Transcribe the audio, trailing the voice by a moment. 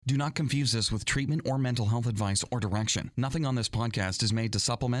Do not confuse this with treatment or mental health advice or direction. Nothing on this podcast is made to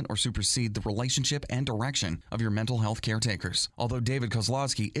supplement or supersede the relationship and direction of your mental health caretakers. Although David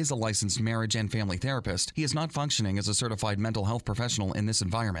Kozlowski is a licensed marriage and family therapist, he is not functioning as a certified mental health professional in this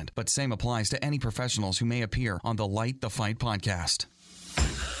environment. But same applies to any professionals who may appear on the Light the Fight podcast.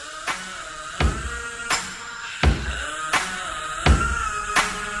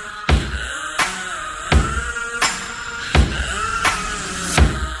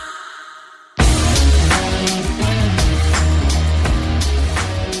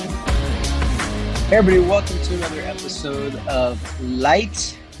 Hey everybody, welcome to another episode of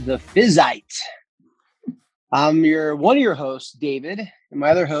Light the Fizzite. I'm one of your hosts, David, and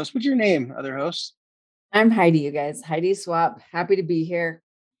my other host. What's your name, other host? I'm Heidi, you guys. Heidi Swap. Happy to be here.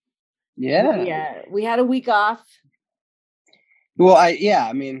 Yeah. We had a week off. Well,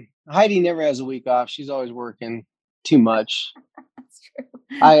 Heidi never has a week off. She's always working too much. That's true.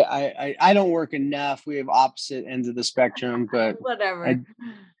 I don't work enough. We have opposite ends of the spectrum, but whatever.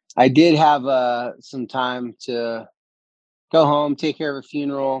 I did have some time to go home, take care of a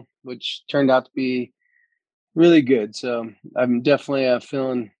funeral, which turned out to be really good. So I'm definitely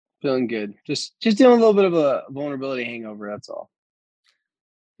feeling good. Just dealing a little bit of a vulnerability hangover. That's all.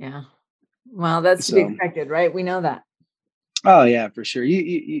 Yeah. Well, that's to be expected, right? We know that. Oh yeah, for sure.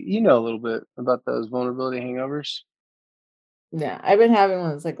 You know a little bit about those vulnerability hangovers. Yeah, I've been having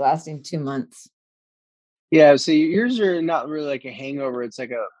one that's like lasting 2 months. Yeah, so yours are not really like a hangover. It's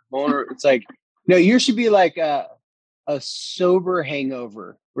like a it's like, no, yours should be like a sober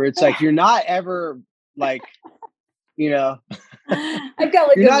hangover where it's like you're not ever like, I've got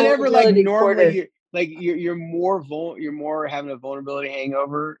like you're not ever like normally you're more having a vulnerability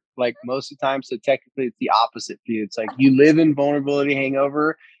hangover like most of the time. So technically it's the opposite for you. It's like you live in vulnerability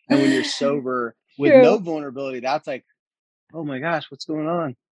hangover, and when you're sober with no vulnerability, that's like, oh my gosh, what's going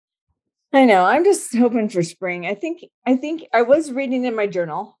on? I know. I'm just hoping for spring. I think I was reading in my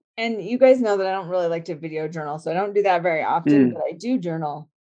journal, and you guys know that I don't really like to video journal, so I don't do that very often, but I do journal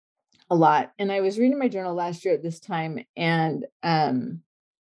a lot. And I was reading my journal last year at this time, and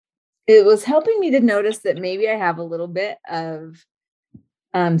it was helping me to notice that maybe I have a little bit of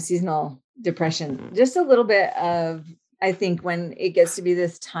seasonal depression, just a little bit of, I think when it gets to be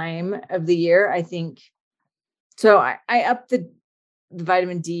this time of the year, I think, so I upped the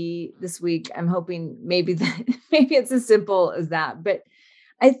vitamin D this week. I'm hoping maybe it's as simple as that. But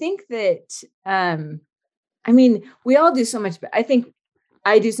I think that, we all do so much. I think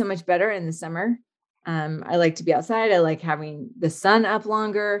I do so much better in the summer. I like to be outside. I like having the sun up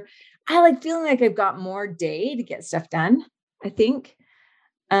longer. I like feeling like I've got more day to get stuff done, I think.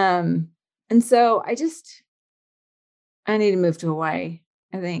 And so I need to move to Hawaii,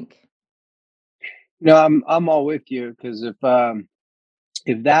 I think. No, I'm all with you, because if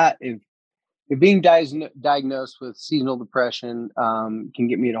being diagnosed with seasonal depression can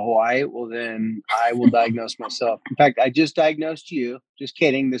get me to Hawaii, well, then I will diagnose myself. In fact, I just diagnosed you. Just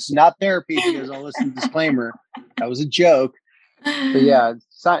kidding. This is not therapy, because I'll listen to the disclaimer. That was a joke. But yeah,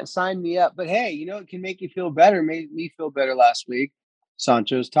 sign me up. But hey, it can make you feel better. Made me feel better last week.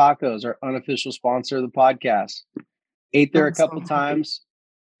 Sancho's Tacos, our unofficial sponsor of the podcast. Ate there a couple times.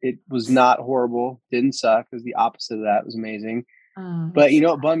 It was not horrible. Didn't suck. It was the opposite of that. It was amazing. But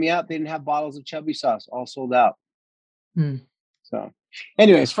what bummed me out? They didn't have bottles of chubby sauce. All sold out. So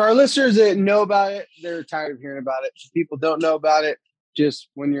anyways, for our listeners that know about it, they're tired of hearing about it. If people don't know about it, just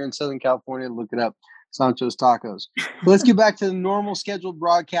when you're in Southern California, look it up. Sancho's Tacos. But let's get back to the normal scheduled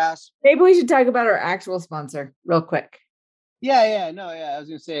broadcast. Maybe we should talk about our actual sponsor real quick. I was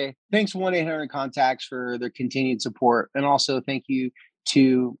going to say, thanks 1-800-CONTACTS for their continued support. And also thank you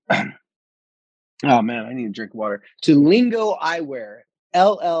to, oh man, I need to drink water, to Lingo Eyewear,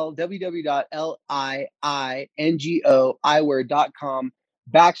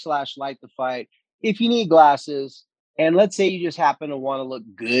 www.lingo-eyewear.com/light the fight. If you need glasses, and let's say you just happen to want to look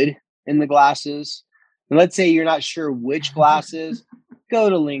good in the glasses, and let's say you're not sure which glasses, go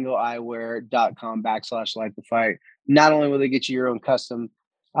to lingoeyewear.com/light the fight. Not only will they get you your own custom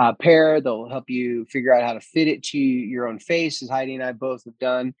pair, they'll help you figure out how to fit it to your own face, as Heidi and I both have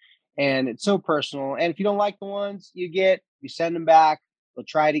done. And it's so personal. And if you don't like the ones you send them back. They'll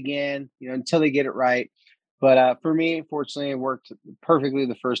try it again, until they get it right. But for me, fortunately, it worked perfectly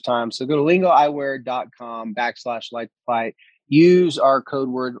the first time. So go to lingoeyewear.com/light the fight. Use our code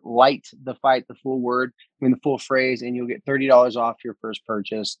word light the fight, the full word, the full phrase, and you'll get $30 off your first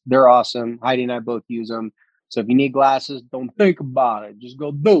purchase. They're awesome. Heidi and I both use them. So if you need glasses, don't think about it. Just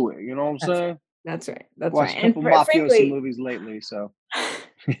go do it. You know what I'm saying? That's right. That's Watched right. a couple mafioso movies lately. So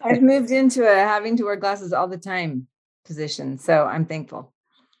I've moved into a having to wear glasses all the time position. So I'm thankful.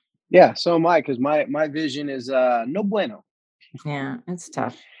 Yeah, so am I, because my vision is no bueno. Yeah, it's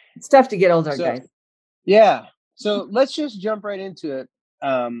tough. It's tough to get older, So guys. yeah. So let's just jump right into it,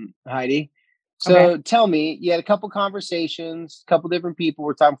 Heidi. Okay. So tell me, you had a couple conversations, a couple different people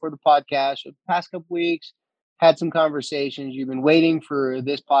were talking for the podcast. The past couple weeks, had some conversations. You've been waiting for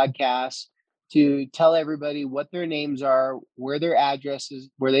this podcast to tell everybody what their names are, where their addresses,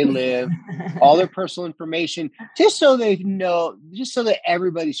 where they live, all their personal information, just so they know, just so that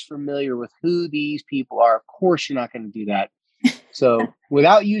everybody's familiar with who these people are. Of course, you're not going to do that. So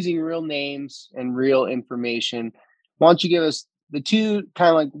without using real names and real information, why don't you give us the two kind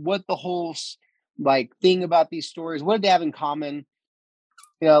of like what the whole like thing about these stories, what do they have in common?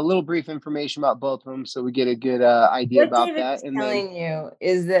 You know, a little brief information about both of them so we get a good idea What about David that. is And then, telling you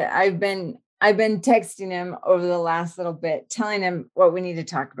is that I've been texting him over the last little bit, telling him what we need to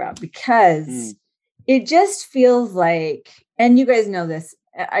talk about, because it just feels like, and you guys know this,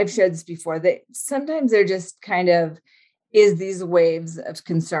 I've shared this before, that sometimes they're just kind of is these waves of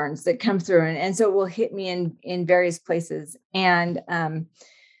concerns that come through. And so it will hit me in various places. And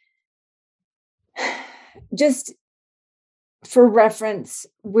just for reference,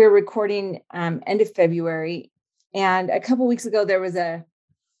 we're recording end of February. And a couple weeks ago, there was a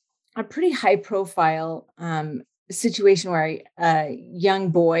pretty high profile situation where a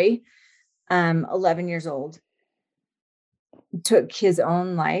young boy, 11 years old, took his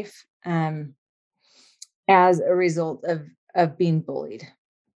own life as a result of being bullied.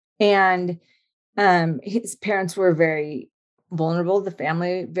 And his parents were very vulnerable, the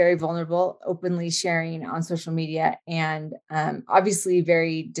family very vulnerable, openly sharing on social media, and obviously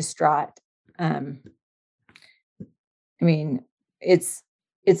very distraught. I mean, it's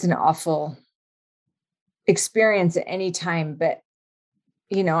an awful experience at any time, but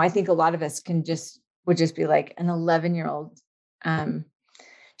I think a lot of us would just be like an 11-year-old,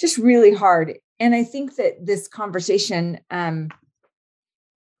 just really hard. And I think that this conversation,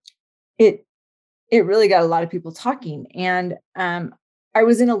 it really got a lot of people talking. And I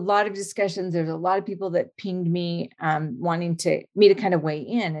was in a lot of discussions. There's a lot of people that pinged me, wanting me to kind of weigh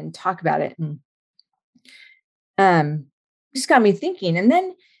in and talk about it. And just got me thinking. And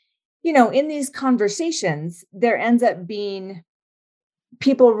then, in these conversations, there ends up being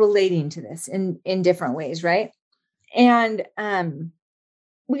people relating to this in different ways, right? And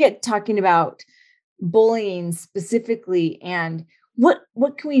we get talking about bullying specifically, and what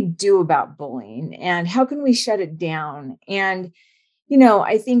can we do about bullying, and how can we shut it down? And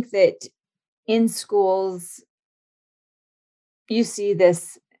I think that in schools you see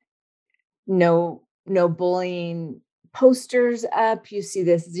this no bullying posters up, you see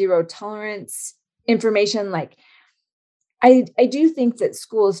this zero tolerance information. Like, I do think that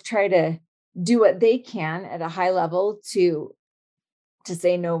schools try to do what they can at a high level to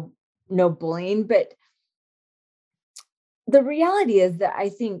say no bullying, but the reality is that I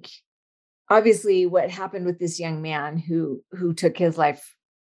think obviously what happened with this young man who took his life,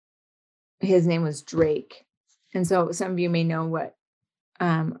 his name was Drake. And so some of you may know what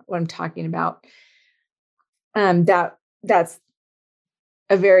I'm talking about. That's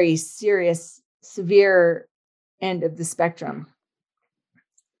a very serious, severe end of the spectrum.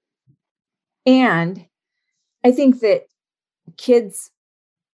 And I think that chances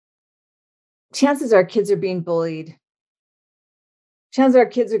are kids are being bullied. Chances are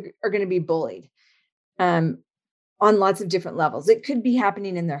kids are going to be bullied on lots of different levels. It could be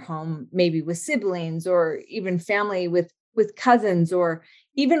happening in their home, maybe with siblings, or even family with cousins, or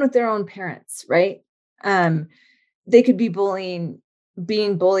even with their own parents, right? They could be being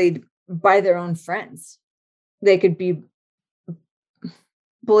bullied by their own friends. They could be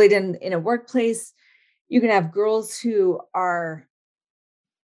bullied in a workplace. You can have girls who are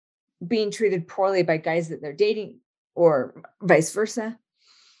being treated poorly by guys that they're dating, or vice versa.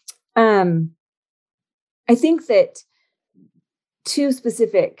 I think that two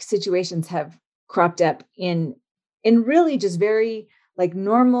specific situations have cropped up in really just very like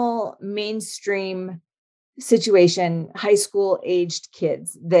normal mainstream situation, high school aged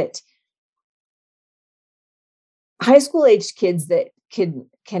kids that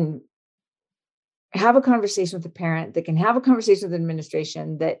can have a conversation with the parent, that can have a conversation with the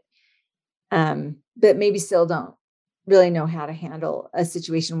administration, that maybe still don't really know how to handle a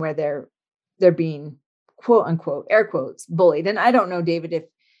situation where they're being, quote unquote, air quotes, bullied. And I don't know, David,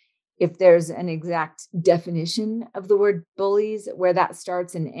 if there's an exact definition of the word bullies, where that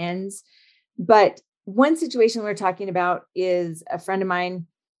starts and ends. But one situation we're talking about is a friend of mine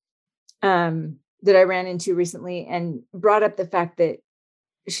that I ran into recently, and brought up the fact that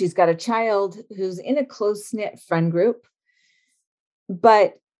she's got a child who's in a close-knit friend group,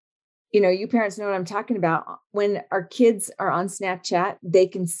 but you parents know what I'm talking about. When our kids are on Snapchat, they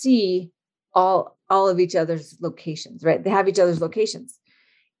can see all of each other's locations, right? They have each other's locations.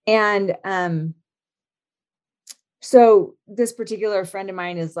 And so this particular friend of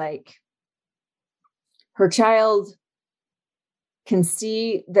mine is like, her child can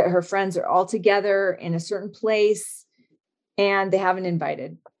see that her friends are all together in a certain place and they haven't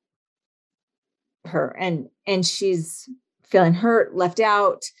invited her, and she's feeling hurt, left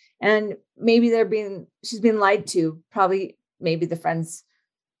out, and maybe she's being lied to. Probably maybe the friends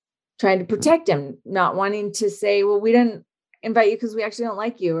trying to protect him, not wanting to say, well, we didn't invite you because we actually don't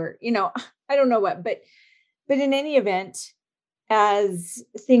like you, or I don't know what, but in any event, as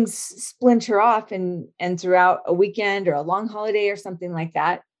things splinter off and throughout a weekend or a long holiday or something like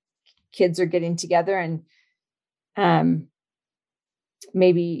that, kids are getting together, and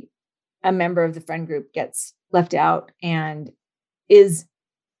maybe a member of the friend group gets left out and is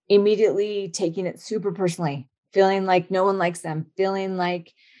immediately taking it super personally, feeling like no one likes them, feeling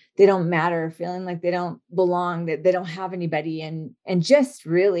like they don't matter, feeling like they don't belong, that they don't have anybody, and just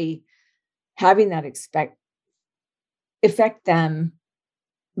really having that affect them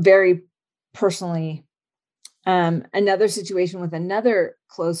very personally. Another situation with another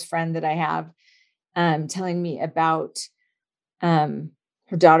close friend that I have, telling me about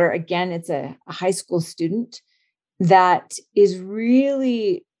her daughter. Again, it's a high school student that is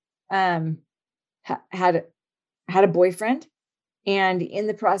really had a boyfriend, and in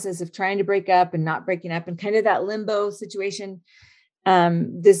the process of trying to break up and not breaking up, and kind of that limbo situation,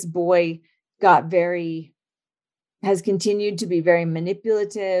 this boy has continued to be very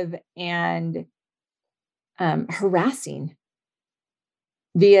manipulative and harassing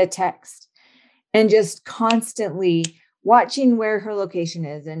via text, and just constantly watching where her location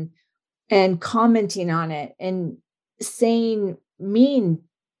is and commenting on it and saying mean,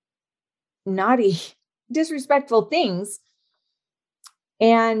 naughty, disrespectful things.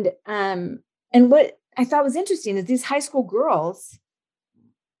 And what I thought was interesting is these high school girls,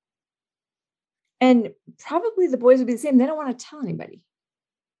 and probably the boys would be the same. They don't want to tell anybody.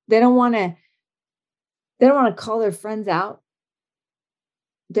 They don't want to call their friends out.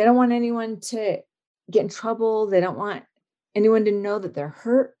 They don't want anyone to get in trouble. They don't want anyone to know that they're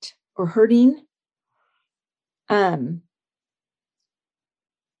hurt or hurting. And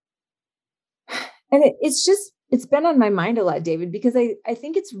it's been on my mind a lot, David, because I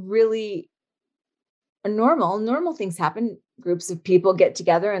think it's really normal things happen. Groups of people get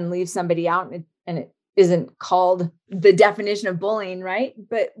together and leave somebody out, and it isn't called the definition of bullying, right?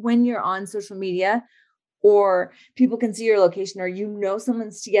 But when you're on social media, or people can see your location, or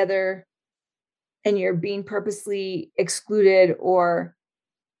someone's together and you're being purposely excluded, or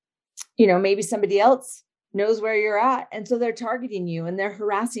maybe somebody else knows where you're at, and so they're targeting you and they're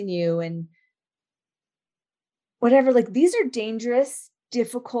harassing you and whatever. Like, these are dangerous,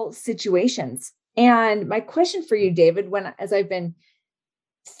 difficult situations. And my question for you, David, as I've been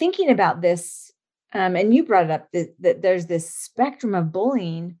thinking about this, and you brought it up, that there's this spectrum of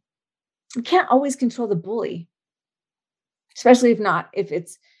bullying. We can't always control the bully, especially if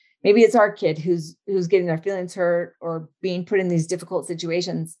it's maybe it's our kid who's getting their feelings hurt or being put in these difficult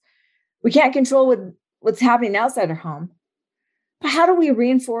situations. We can't control what's happening outside our home. But how do we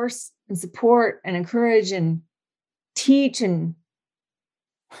reinforce and support and encourage and teach and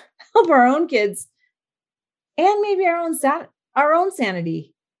help our own kids, and maybe our own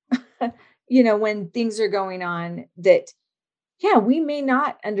sanity, when things are going on that, we may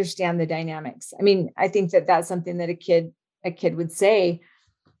not understand the dynamics. I mean, I think that that's something that a kid would say,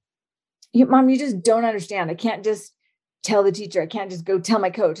 Mom, you just don't understand. I can't just tell the teacher. I can't just go tell my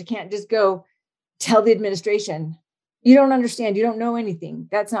coach. I can't just go tell the administration. You don't understand. You don't know anything.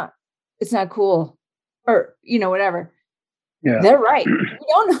 It's not cool. Or, whatever. Yeah. They're right.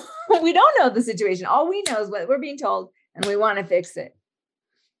 We don't know the situation. All we know is what we're being told, and we want to fix it.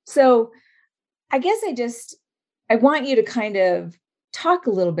 So I guess I want you to kind of talk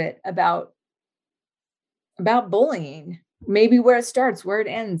a little bit about bullying, maybe where it starts, where it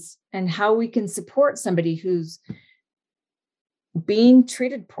ends, and how we can support somebody who's being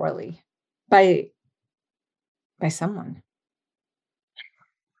treated poorly by someone.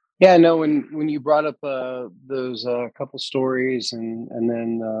 Yeah, no, when you brought up those couple stories and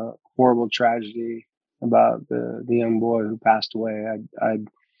then horrible tragedy about the young boy who passed away, I'd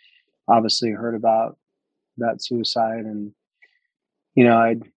obviously heard about that suicide, and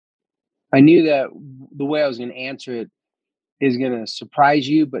I knew that the way I was going to answer it is going to surprise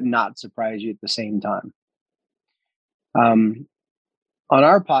you, but not surprise you at the same time. On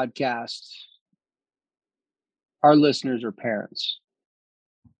our podcast, our listeners are parents,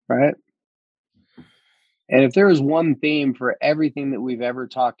 right? And if there is one theme for everything that we've ever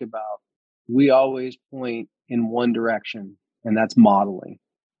talked about, we always point in one direction, and that's modeling.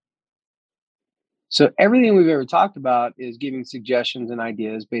 So everything we've ever talked about is giving suggestions and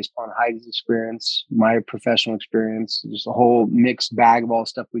ideas based upon Heidi's experience, my professional experience, just a whole mixed bag of all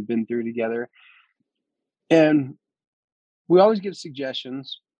stuff we've been through together. And we always give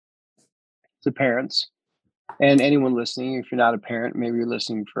suggestions to parents and anyone listening. If you're not a parent, maybe you're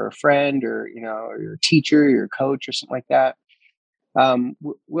listening for a friend, or or you're a teacher, you're a coach, or something like that.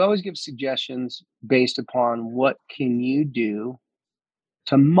 We always give suggestions based upon what can you do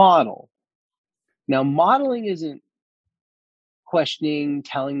to model. Now, modeling isn't questioning,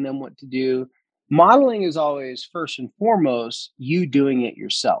 telling them what to do. Modeling is always first and foremost you doing it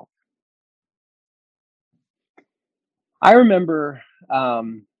yourself. I remember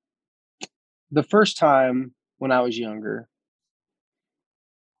the first time when I was younger,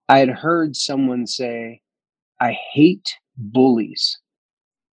 I had heard someone say, "I hate bullies."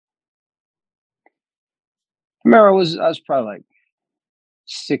 I remember I was probably like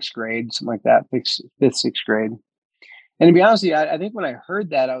sixth grade, something like that, fifth, sixth grade. And to be honest with you, I think when I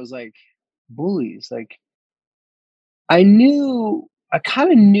heard that, I was like, bullies. Like, I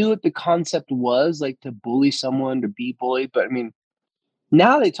kind of knew what the concept was, like to bully someone, to be bullied. But I mean,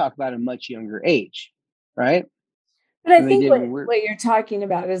 now they talk about it at a much younger age, right? But I And they think did when we're, what you're talking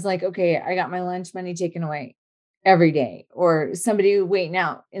about is like, okay, I got my lunch money taken away every day, or somebody waiting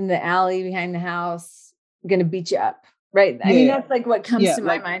out in the alley behind the house, gonna beat you up, right? I mean, yeah, that's like what comes yeah. to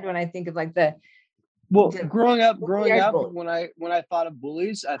my mind when I think of like the Well, the growing up, yard bully. when I thought of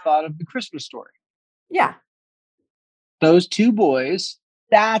bullies, I thought of the Christmas Story. Yeah, Those two boys,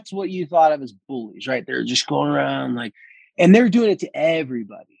 that's what you thought of as bullies, right? They're just going around like, and they're doing it to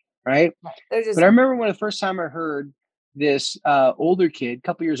everybody, right? they're just But I remember when the first time I heard this older kid, a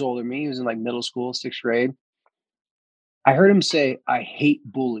couple years older than me, he was in like middle school, sixth grade. I heard him say, "I hate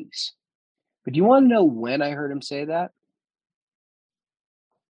bullies." But do you want to know when I heard him say that?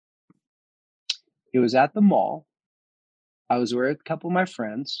 It was at the mall. I was with a couple of my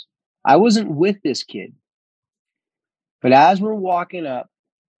friends. I wasn't with this kid, but as we're walking up,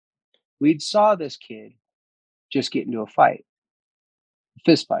 we'd saw this kid just get into a fight,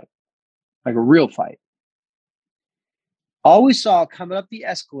 fist fight, like a real fight. All we saw coming up the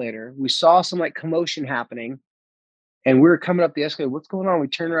escalator, we saw some like commotion happening, and we were coming up the escalator. What's going on? We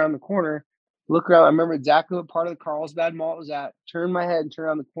turned around the corner, look around. I remember exactly what part of the Carlsbad Mall it was at. Turned my head and turned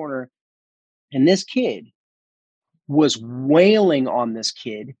around the corner, and this kid was wailing on this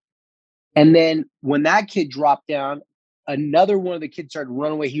kid. And then when that kid dropped down, another one of the kids started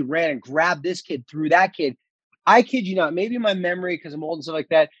running away. He ran and grabbed this kid, threw that kid. I kid you not, maybe my memory, because I'm old and stuff like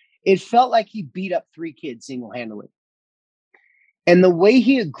that, it felt like he beat up three kids single-handedly. And the way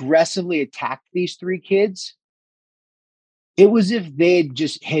he aggressively attacked these three kids, it was if they'd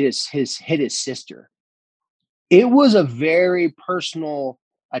just hit his sister. It was a very personal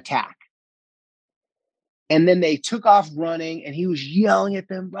attack. And then they took off running, and he was yelling at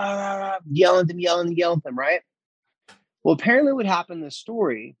them, blah, blah, blah, yelling at them, right? Well, apparently what happened in the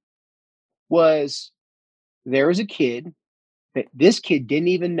story was there was a kid that this kid didn't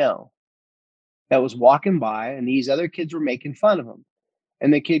even know that was walking by, and these other kids were making fun of him.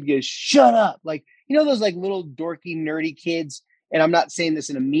 And the kid goes, "Shut up." Like, those like little dorky, nerdy kids. And I'm not saying this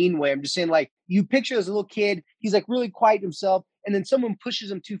in a mean way. I'm just saying, like, you picture this little kid, he's like really quiet himself, and then someone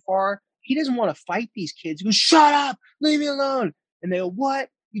pushes him too far. He doesn't want to fight these kids. He goes, "Shut up, leave me alone." And they go, "What?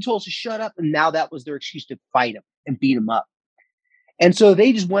 You told us to shut up." And now that was their excuse to fight him and beat him up. And so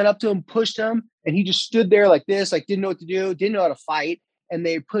they just went up to him, pushed him, and he just stood there like this, like didn't know what to do, didn't know how to fight. And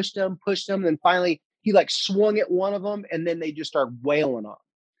they pushed him, and then finally he like swung at one of them, and then they just started wailing on him.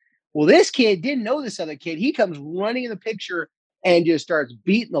 Well, this kid didn't know this other kid. He comes running in the picture and just starts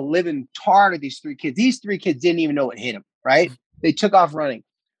beating the living tar out of these three kids. These three kids didn't even know what hit him, right? They took off running.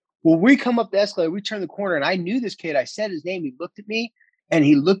 Well, we come up the escalator, we turn the corner, and I knew this kid. I said his name. He looked at me, and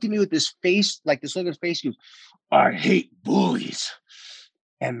he looked at me with this face, like this look on his face. He goes, "I hate bullies."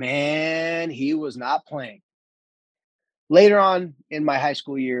 And man, he was not playing. Later on in my high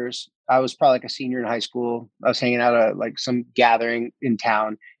school years, I was probably like a senior in high school. I was hanging out at like some gathering in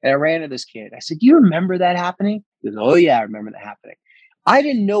town, and I ran into this kid. I said, "Do you remember that happening?" He goes, "Oh yeah, I remember that happening." I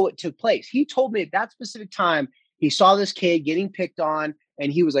didn't know what took place. He told me at that specific time, he saw this kid getting picked on,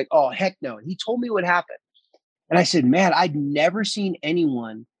 and he was like, "Oh, heck no." And he told me what happened. And I said, "Man, I'd never seen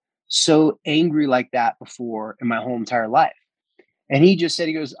anyone so angry like that before in my whole entire life." And he just said,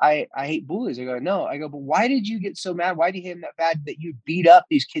 he goes, I hate bullies. I go, "No." I go, "But why did you get so mad? Why did you hate him that bad that you beat up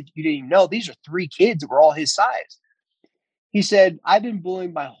these kids you didn't even know?" These are three kids that were all his size. He said, I've been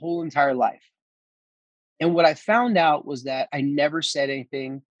bullied my whole entire life. And what I found out was that I never said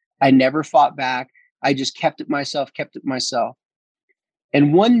anything. I never fought back. I just kept it myself.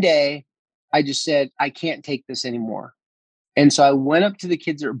 And one day I just said, I can't take this anymore. And so I went up to the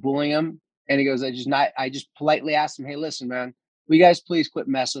kids that were bullying him, and he goes, I just politely asked him, hey, listen, man, will you guys please quit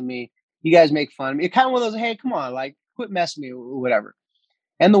messing with me? You guys make fun of me. It kind of one of those, hey, come on, like quit messing with me or whatever.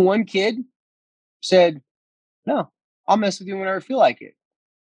 And the one kid said, no, I'll mess with you whenever I feel like it.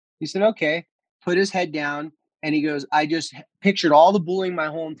 He said, okay, put his head down. And he goes, I just pictured all the bullying my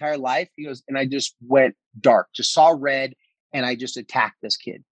whole entire life. He goes, and I just went dark, just saw red, and I just attacked this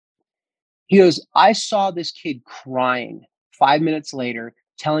kid. He goes, I saw this kid crying 5 minutes later,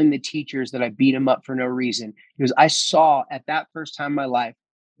 telling the teachers that I beat him up for no reason. He goes, I saw at that first time in my life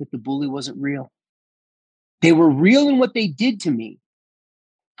that the bully wasn't real. They were real in what they did to me,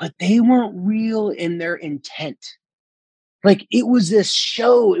 but they weren't real in their intent. Like it was this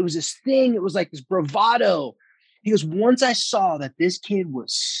show, it was this thing, it was like this bravado. He goes, once I saw that this kid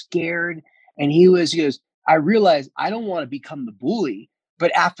was scared and he goes, I realized I don't want to become the bully.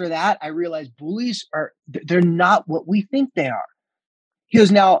 But after that, I realized bullies they're not what we think they are. He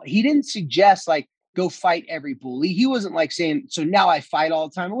goes, now he didn't suggest like go fight every bully. He wasn't like saying, so now I fight all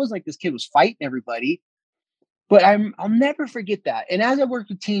the time. It wasn't like this kid was fighting everybody. But I'll never forget that. And as I've worked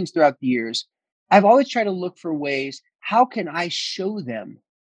with teens throughout the years, I've always tried to look for ways, how can I show them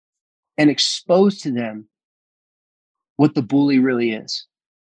and expose to them what the bully really is?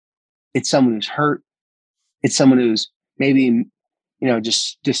 It's someone who's hurt. It's someone who's maybe,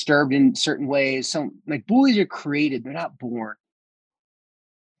 just disturbed in certain ways. Some like bullies are created, they're not born.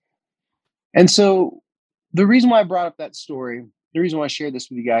 And so the reason why I brought up that story, the reason why I shared this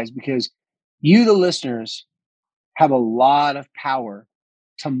with you guys, because you, the listeners, have a lot of power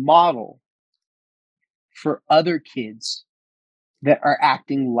to model for other kids that are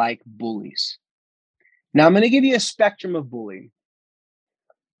acting like bullies. Now, I'm going to give you a spectrum of bullying.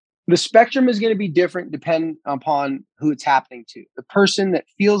 The spectrum is going to be different depending upon who it's happening to. The person that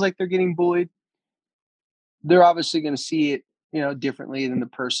feels like they're getting bullied, they're obviously going to see it, differently than the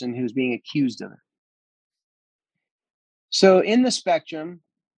person who's being accused of it. So in the spectrum,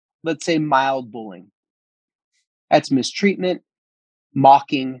 let's say mild bullying. That's mistreatment,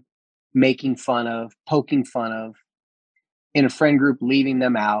 mocking, making fun of, poking fun of, in a friend group, leaving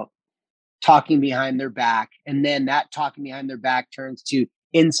them out, talking behind their back. And then that talking behind their back turns to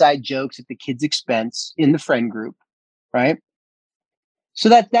inside jokes at the kid's expense in the friend group, right? So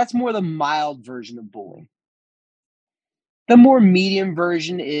that's more the mild version of bullying. The more medium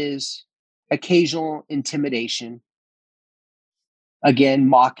version is occasional intimidation. Again,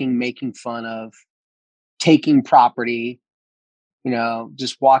 mocking, making fun of, taking property,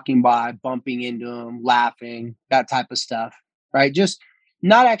 just walking by, bumping into them, laughing, that type of stuff, right? Just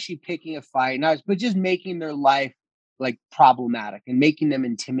not actually picking a fight, but just making their life like problematic and making them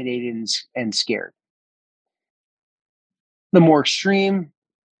intimidated and scared. The more extreme,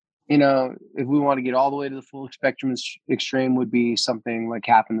 if we want to get all the way to the full spectrum extreme, would be something like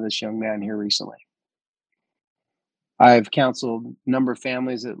happened to this young man here recently. I've counseled a number of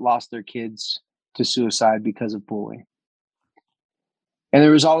families that lost their kids to suicide because of bullying. And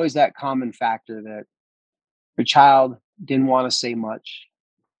there was always that common factor that the child didn't want to say much.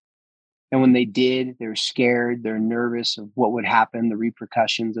 And when they did, they were scared, they're nervous of what would happen, the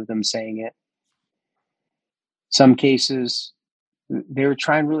repercussions of them saying it. Some cases, they were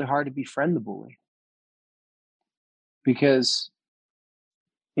trying really hard to befriend the bully. Because,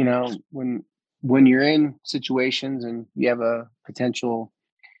 when you're in situations and you have a potential,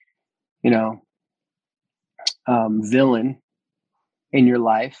 villain in your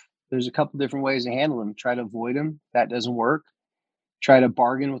life, there's a couple different ways to handle them. Try to avoid them. That doesn't work. Try to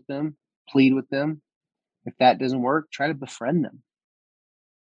bargain with them, plead with them. If that doesn't work, try to befriend them.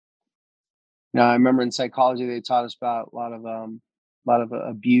 Now, I remember in psychology, they taught us about a lot of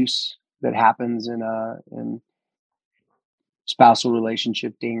abuse that happens in spousal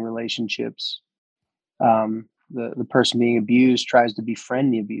relationship, dating relationships. The person being abused tries to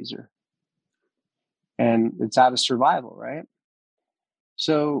befriend the abuser. And it's out of survival, right?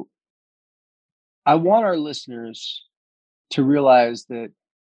 So I want our listeners to realize that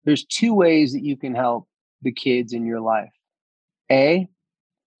there's two ways that you can help the kids in your life. A,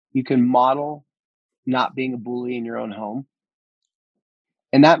 you can model not being a bully in your own home.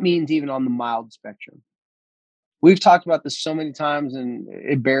 And that means even on the mild spectrum. We've talked about this so many times and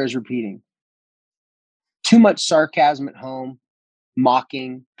it bears repeating. Too much sarcasm at home,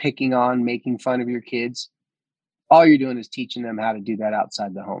 mocking, picking on, making fun of your kids. All you're doing is teaching them how to do that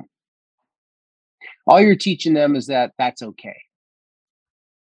outside the home. All you're teaching them is that that's okay.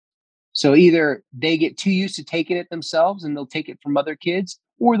 So either they get too used to taking it themselves and they'll take it from other kids,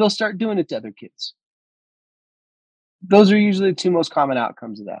 or they'll start doing it to other kids. Those are usually the two most common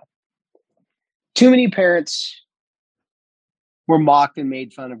outcomes of that. Too many parents were mocked and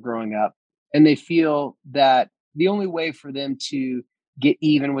made fun of growing up, and they feel that the only way for them to get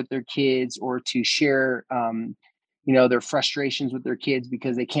even with their kids or to share their frustrations with their kids,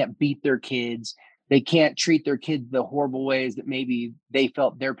 because they can't beat their kids, they can't treat their kids the horrible ways that maybe they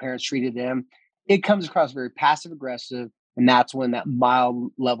felt their parents treated them, it comes across very passive aggressive, and that's when that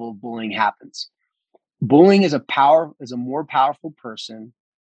mild level of bullying happens. Bullying is a more powerful person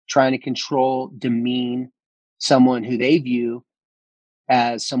trying to control, demean someone who they view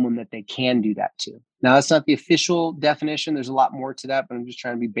as someone that they can do that to. Now, that's not the official definition. There's a lot more to that, but I'm just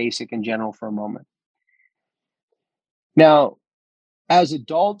trying to be basic and general for a moment. Now, as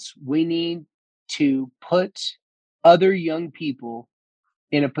adults, we need to put other young people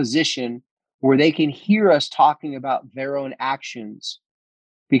in a position where they can hear us talking about their own actions,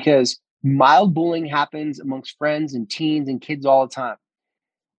 because mild bullying happens amongst friends and teens and kids all the time.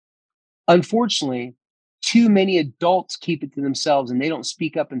 Unfortunately, too many adults keep it to themselves and they don't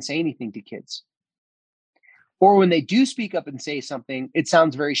speak up and say anything to kids. Or when they do speak up and say something, it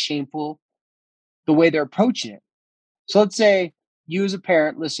sounds very shameful the way they're approaching it. So let's say you as a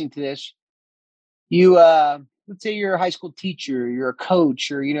parent listening to this, let's say you're a high school teacher, you're a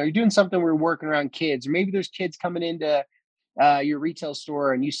coach, or you're doing something where you're working around kids, or maybe there's kids coming into your retail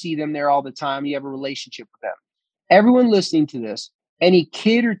store and you see them there all the time. You have a relationship with them. Everyone listening to this, any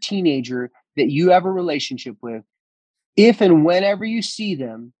kid or teenager that you have a relationship with, if and whenever you see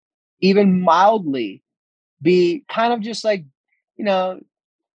them, even mildly, be kind of just like,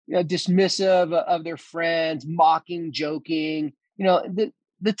 dismissive of their friends, mocking, joking,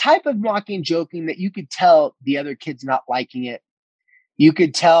 the type of mocking, joking that you could tell the other kid's not liking it. You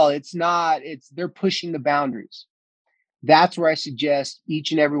could tell they're pushing the boundaries. That's where I suggest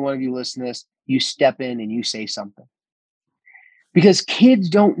each and every one of you listening to this, you step in and you say something. Because kids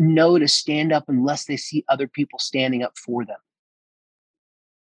don't know to stand up unless they see other people standing up for them.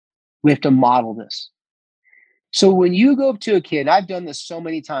 We have to model this. So when you go up to a kid, I've done this so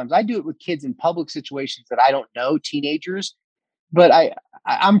many times. I do it with kids in public situations that I don't know, teenagers, but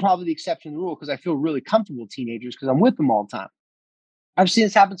I'm probably the exception to the rule because I feel really comfortable with teenagers because I'm with them all the time. I've seen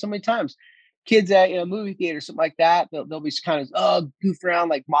this happen so many times. Kids at a movie theater, something like that, they'll be kind of goof around,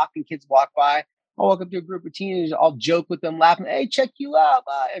 like mocking kids walk by. I'll walk up to a group of teenagers, I'll joke with them, laughing, hey, check you out.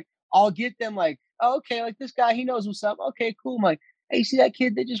 And I'll get them like, oh, okay, like this guy, he knows what's up. Okay, cool. I'm like, hey, you see that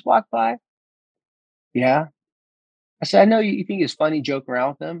kid that just walked by? Yeah. I said, I know you think it's funny joking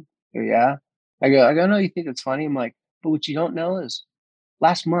around with them. Go, yeah. I go, no, you think it's funny. I'm like, but what you don't know is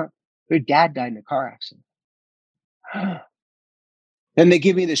last month, their dad died in a car accident. Then they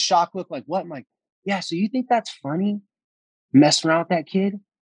give me this shock look like, what? I'm like, yeah, so you think that's funny? Messing around with that kid?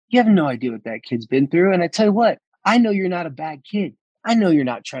 You have no idea what that kid's been through. And I tell you what, I know you're not a bad kid. I know you're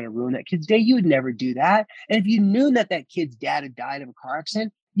not trying to ruin that kid's day. You would never do that. And if you knew that kid's dad had died of a car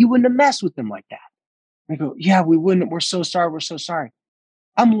accident, you wouldn't have messed with them like that. I go, yeah, we wouldn't. We're so sorry. We're so sorry.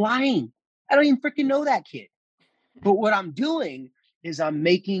 I'm lying. I don't even freaking know that kid. But what I'm doing is I'm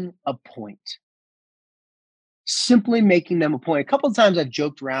making a point. Simply making them a point. A couple of times I've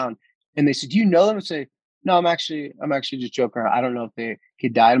joked around and they said, do you know them? I say, no, I'm actually just joking around. I don't know if the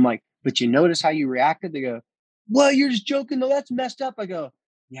kid died. I'm like, but you notice how you reacted? They go, well, you're just joking. No, that's messed up. I go,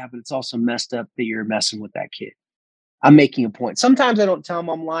 yeah, but it's also messed up that you're messing with that kid. I'm making a point. Sometimes I don't tell them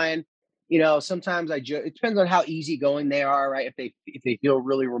I'm lying. Sometimes I joke. It depends on how easygoing they are, right? If they feel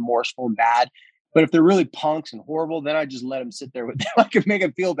really remorseful and bad. But if they're really punks and horrible, then I just let them sit there with them. I can make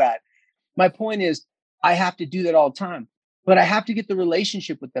them feel bad. My point is, I have to do that all the time, but I have to get the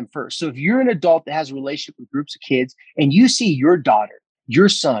relationship with them first. So if you're an adult that has a relationship with groups of kids and you see your daughter, your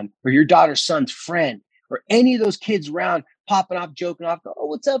son, or your daughter's son's friend, or any of those kids around popping off, joking off, go, oh,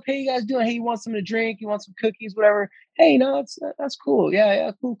 what's up? Hey, you guys doing? Hey, you want something to drink? You want some cookies, whatever? Hey, that's cool.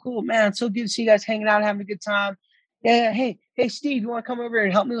 Yeah, cool. Man, it's so good to see you guys hanging out, having a good time. Yeah. Hey, Steve, you want to come over here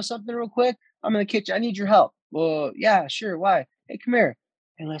and help me with something real quick? I'm in the kitchen. I need your help. Well, yeah, sure. Why? Hey, come here.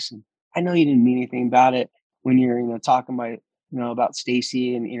 Hey, listen, I know you didn't mean anything about it when you're, talking about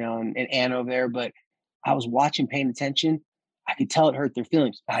Stacy and Anna over there, but I was watching, paying attention. I could tell it hurt their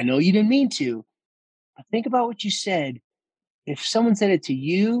feelings. I know you didn't mean to, but think about what you said. If someone said it to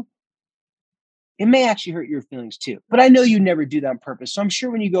you, it may actually hurt your feelings too. But I know you never do that on purpose. So I'm sure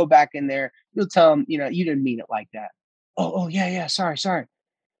when you go back in there, you'll tell them, you didn't mean it like that. Oh, yeah. Sorry.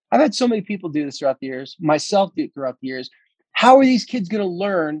 I've had so many people do this throughout the years, myself do it throughout the years. How are these kids going to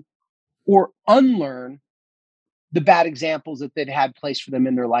learn? or unlearn the bad examples that they'd had placed for them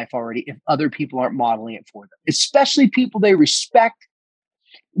in their life already if other people aren't modeling it for them, especially people they respect.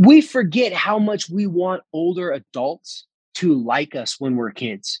 We forget how much we want older adults to like us when we're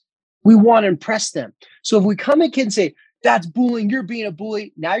kids. We want to impress them. So if we come at kids and say, that's bullying, you're being a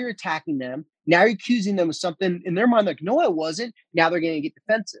bully, now you're attacking them. Now you're accusing them of something in their mind, like, no, I wasn't. Now they're going to get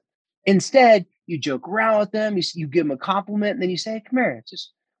defensive. Instead, you joke around with them, you give them a compliment, and then you say, hey, come here,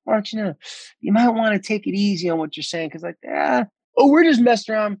 just why don't you know, you might want to take it easy on what you're saying. Cause like, we're just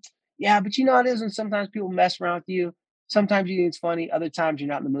messing around. Yeah, but you know how it is when sometimes people mess around with you. Sometimes you think it's funny. Other times you're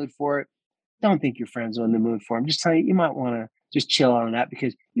not in the mood for it. Don't think your friends are in the mood for it. I'm just telling you, you might want to just chill out on that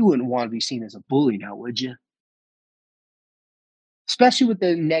because you wouldn't want to be seen as a bully now, would you? Especially with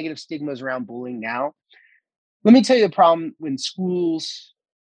the negative stigmas around bullying now. Let me tell you the problem when schools,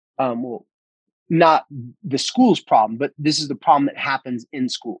 not the school's problem, but this is the problem that happens in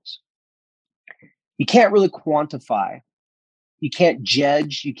schools. You can't really quantify, you can't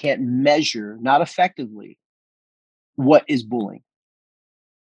judge, you can't measure, not effectively, what is bullying.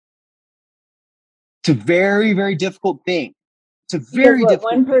 It's a very, very difficult thing. It's a very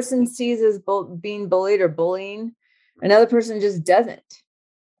difficult one person sees as being bullied or bullying, another person just doesn't.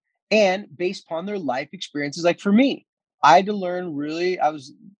 And based upon their life experiences, like for me, I had to learn I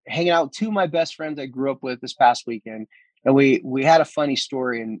was hanging out with two of my best friends I grew up with this past weekend. And we had a funny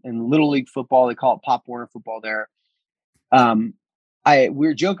story in Little League football. They call it Pop Warner football there. We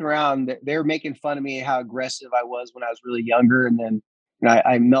were joking around. They were making fun of me, how aggressive I was when I was really younger. And then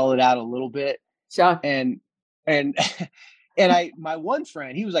I mellowed out a little bit. Shock. And my one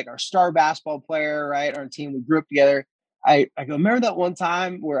friend, he was like our star basketball player, right? On our team, we grew up together. I go, remember that one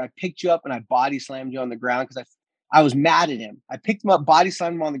time where I picked you up and I body slammed you on the ground because I was mad at him. I picked him up, body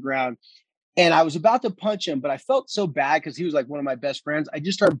slammed him on the ground, and I was about to punch him, but I felt so bad because he was like one of my best friends. I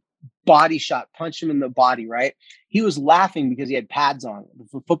just started body shot, punched him in the body, right? He was laughing because he had pads on,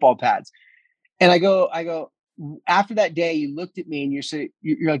 football pads. And I go, after that day, you looked at me and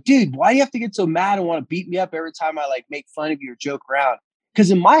you're like, dude, why do you have to get so mad and want to beat me up every time I like make fun of you or joke around?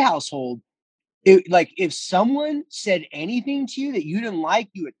 Because in my household, if someone said anything to you that you didn't like,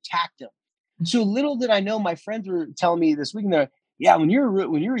 you attacked them. So little did I know, my friends were telling me this weekend, they're like, yeah, when you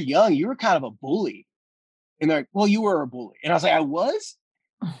were young, you were kind of a bully. And they're like, well, you were a bully. And I was like, I was?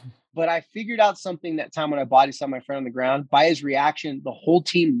 But I figured out something that time when I body slammed my friend on the ground. By his reaction, the whole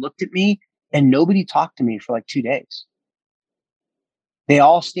team looked at me and nobody talked to me for like 2 days. They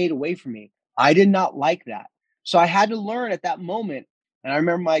all stayed away from me. I did not like that. So I had to learn at that moment. And I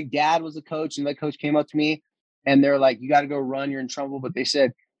remember my dad was a coach, and that coach came up to me and they're like, you got to go run, you're in trouble. But they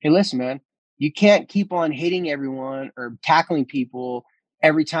said, hey, listen, man, you can't keep on hitting everyone or tackling people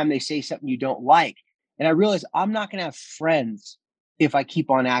every time they say something you don't like. And I realized I'm not going to have friends if I keep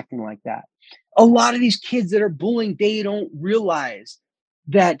on acting like that. A lot of these kids that are bullying, they don't realize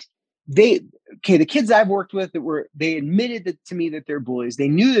that the kids I've worked with they admitted to me that they're bullies. They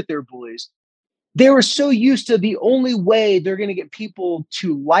knew that they're bullies. They were so used to the only way they're going to get people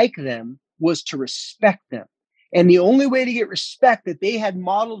to like them was to respect them. And the only way to get respect that they had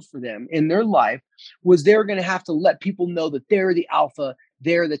modeled for them in their life was they were going to have to let people know that they're the alpha,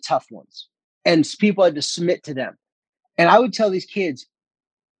 they're the tough ones. And people had to submit to them. And I would tell these kids,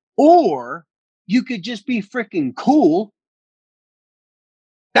 or you could just be freaking cool.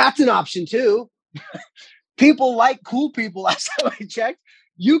 That's an option too. People like cool people. Last time I checked,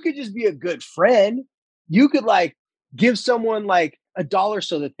 you could just be a good friend. You could like give someone like $1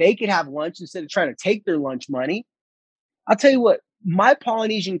 so that they could have lunch instead of trying to take their lunch money. I'll tell you what, my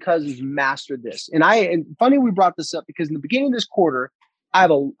Polynesian cousins mastered this. And funny we brought this up because in the beginning of this quarter, I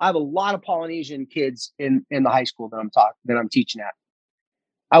have a lot of Polynesian kids in the high school that I'm teaching at.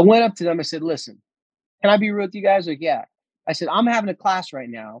 I went up to them. I said, listen, can I be real with you guys? Like, yeah. I said, I'm having a class right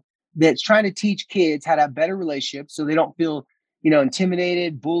now that's trying to teach kids how to have better relationships so they don't feel,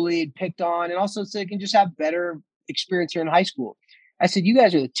 intimidated, bullied, picked on, and also so they can just have better experience here in high school. I said, you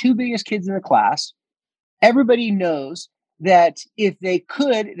guys are the two biggest kids in the class. Everybody knows that if they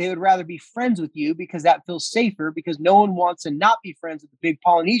could, they would rather be friends with you because that feels safer because no one wants to not be friends with the big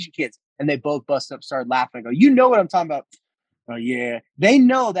Polynesian kids. And they both busted up, started laughing. I go, you know what I'm talking about? Oh, yeah. They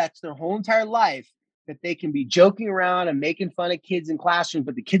know that's their whole entire life that they can be joking around and making fun of kids in classrooms,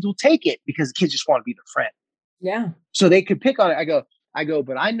 but the kids will take it because the kids just want to be their friend. Yeah. So they could pick on it. I go,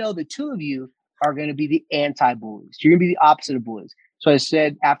 but I know the two of you are going to be the anti-bullies. You're going to be the opposite of bullies. So I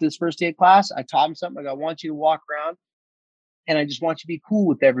said, after this first day of class, I taught them something. I go, I want you to walk around and I just want you to be cool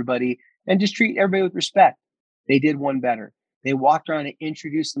with everybody and just treat everybody with respect. They did one better. They walked around and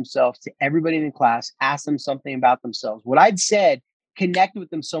introduced themselves to everybody in the class, asked them something about themselves. What I'd said connected with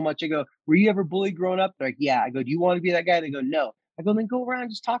them so much. I go, were you ever bullied growing up? They're like, yeah. I go, do you want to be that guy? They go, no. I go, then go around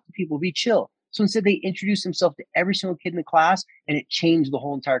and just talk to people, be chill. So instead they introduced themselves to every single kid in the class, and it changed the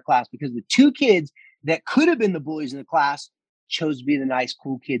whole entire class because the 2 kids that could have been the bullies in the class chose to be the nice,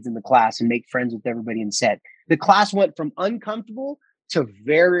 cool kids in the class and make friends with everybody instead. The class went from uncomfortable to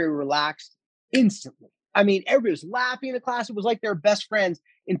very relaxed instantly. I mean, everybody was laughing in the class. It was like they were best friends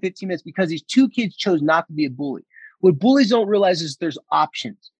in 15 minutes because these 2 kids chose not to be a bully. What bullies don't realize is there's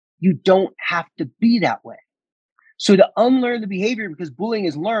options. You don't have to be that way. So to unlearn the behavior, because bullying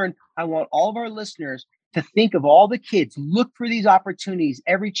is learned, I want all of our listeners to think of all the kids, look for these opportunities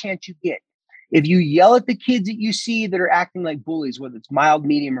every chance you get. If you yell at the kids that you see that are acting like bullies, whether it's mild,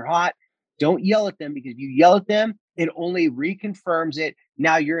 medium, or hot, don't yell at them, because if you yell at them, it only reconfirms it.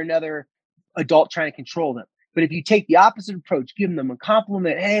 Now you're another adult trying to control them. But if you take the opposite approach, give them a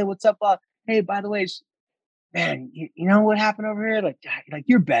compliment. Hey, what's up? Hey, by the way, man, you know what happened over here? Like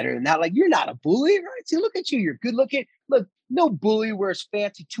you're better than that. Like, you're not a bully, right? See, look at you. You're good looking. Look, no bully wears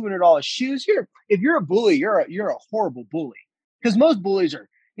fancy $200 shoes. If you're a bully, you're a horrible bully, because most bullies are,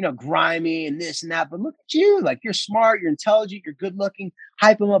 grimy and this and that. But look at you. Like, you're smart, you're intelligent, you're good looking.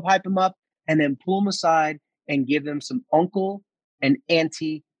 Hype them up, and then pull them aside and give them some uncle and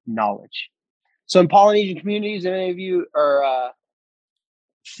auntie knowledge. So in Polynesian communities, if any of you are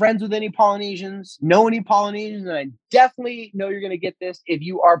friends with any Polynesians, know any Polynesians, and I definitely know you're going to get this if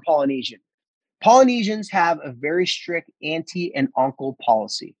you are Polynesian. Polynesians have a very strict auntie and uncle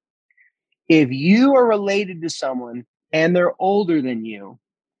policy. If you are related to someone and they're older than you,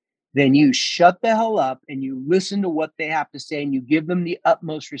 then you shut the hell up and you listen to what they have to say and you give them the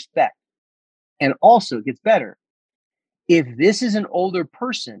utmost respect. And also, it gets better. If this is an older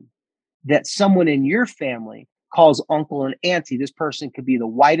person that someone in your family calls uncle and auntie, this person could be the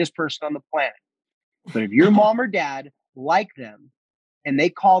whitest person on the planet. But if your mom or dad like them and they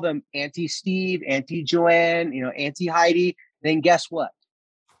call them Auntie Steve, Auntie Joanne, Auntie Heidi, then guess what?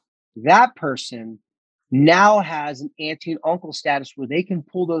 That person now has an auntie and uncle status where they can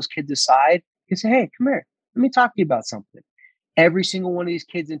pull those kids aside and say, hey, come here. Let me talk to you about something. Every single one of these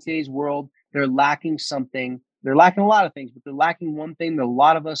kids in today's world, they're lacking something. They're lacking a lot of things, but they're lacking one thing that a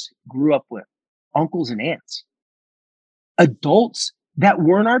lot of us grew up with: uncles and aunts. Adults that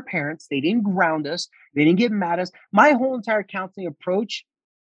weren't our parents. They didn't ground us. They didn't get mad at us. My whole entire counseling approach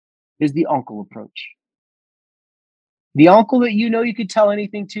is the uncle approach. The uncle that you could tell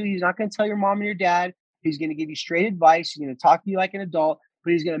anything to. He's not going to tell your mom and your dad. He's going to give you straight advice. He's going to talk to you like an adult,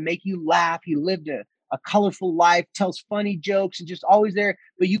 but he's going to make you laugh. He lived a colorful life, tells funny jokes, and just always there.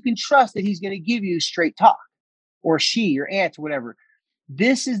 But you can trust that he's going to give you straight talk, or she, your aunt, or whatever.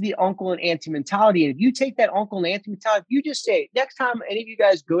 This is the uncle and auntie mentality. And if you take that uncle and auntie mentality, if you just say, next time any of you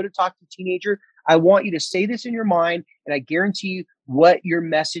guys go to talk to a teenager, I want you to say this in your mind, and I guarantee you what your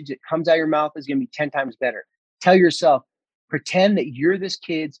message that comes out of your mouth is going to be 10 times better. Tell yourself, pretend that you're this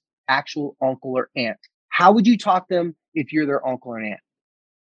kid's actual uncle or aunt. How would you talk to them if you're their uncle or aunt?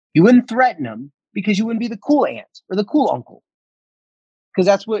 You wouldn't threaten them, because you wouldn't be the cool aunt or the cool uncle, because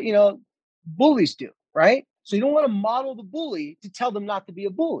that's what, bullies do, right? So you don't want to model the bully to tell them not to be a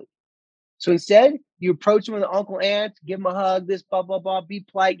bully. So instead, you approach them with an uncle, aunt, give them a hug, this, blah, blah, blah, be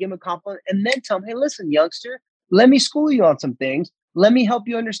polite, give them a compliment, and then tell them, hey, listen, youngster, let me school you on some things. Let me help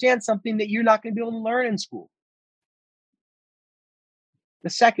you understand something that you're not going to be able to learn in school. The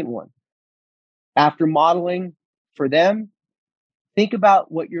second one, after modeling for them, think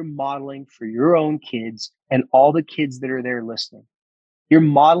about what you're modeling for your own kids and all the kids that are there listening. You're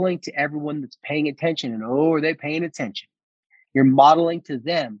modeling to everyone that's paying attention, and are they paying attention? You're modeling to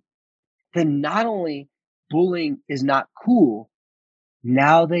them. Then not only bullying is not cool,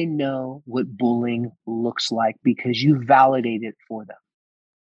 now they know what bullying looks like because you validate it for them.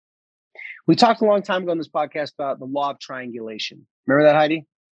 We talked a long time ago on this podcast about the law of triangulation. Remember that, Heidi?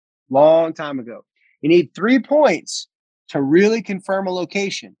 Long time ago. You need 3 points to really confirm a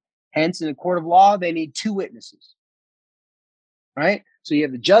location. Hence, in a court of law, they need 2 witnesses. Right? So you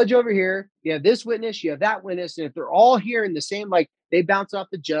have the judge over here, you have this witness, you have that witness, and if they're all here in the same, like they bounce off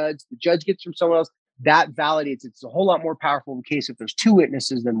the judge gets from someone else, that validates it. It's a whole lot more powerful in case if there's 2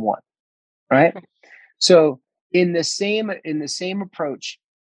 witnesses than 1. Right? So in the same approach,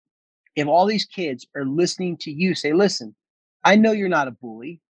 if all these kids are listening to you say, listen, I know you're not a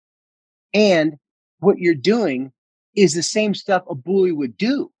bully, and what you're doing is the same stuff a bully would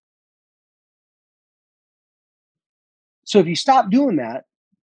do. So if you stop doing that,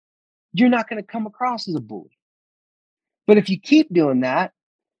 you're not going to come across as a bully. But if you keep doing that,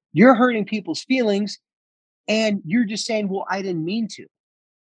 you're hurting people's feelings, and you're just saying, well, I didn't mean to.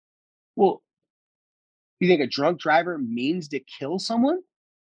 Well, You think a drunk driver means to kill someone?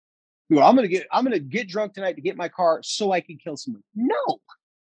 You go, I'm gonna get drunk tonight to get my car so I can kill someone. No,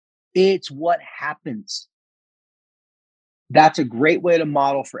 it's what happens. That's a great way to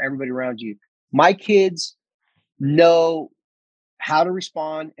model for everybody around you. My kids know how to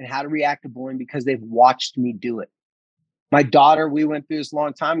respond and how to react to bullying because they've watched me do it. My daughter, we went through this a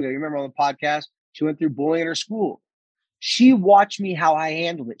long time ago. You remember on the podcast? She went through bullying at her school. She watched me how I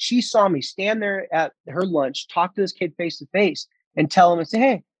handled it. She saw me stand there at her lunch, talk to this kid face to face, and tell him and say,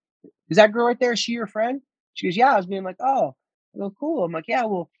 "Hey, is that girl right there? Is she your friend?" She goes, "Yeah." I was being like, "Oh." I go, "Cool." I'm like, "Yeah,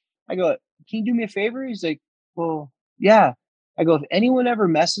 well," I go, "Can you do me a favor?" He's like, "Well, yeah." I go, "If anyone ever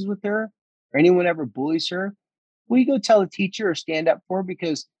messes with her or anyone ever bullies her, will you go tell the teacher or stand up for her?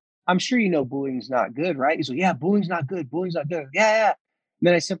 Because I'm sure you know bullying's not good, right?" He's like, "Yeah, bullying's not good. Bullying's not good." Yeah, yeah. And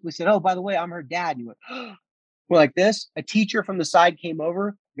then I simply said, "Oh, by the way, I'm her dad." And he went, we're like this. A teacher from the side came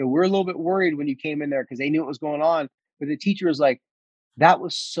over. We're a little bit worried when you came in there because they knew what was going on. But the teacher was like, "That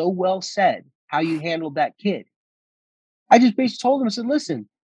was so well said, how you handled that kid." I just basically told him, I said, "Listen,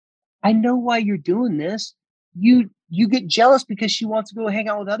 I know why you're doing this. You get jealous because she wants to go hang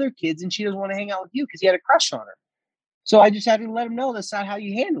out with other kids and she doesn't want to hang out with you because you had a crush on her." So I just had to let him know that's not how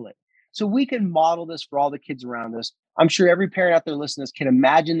you handle it. So we can model this for all the kids around us. I'm sure every parent out there listening to this can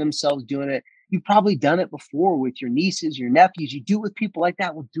imagine themselves doing it. You've probably done it before with your nieces, your nephews. You do it with people like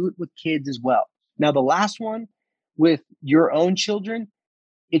that. We'll do it with kids as well. Now, the last one with your own children,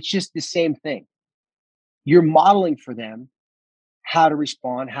 it's just the same thing. You're modeling for them how to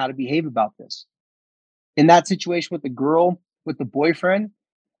respond, how to behave about this. In that situation with the girl, with the boyfriend,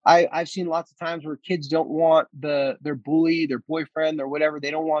 I've seen lots of times where kids don't want their bully, their boyfriend, or whatever.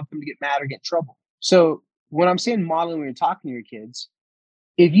 They don't want them to get mad or get in trouble. So when I'm saying modeling when you're talking to your kids,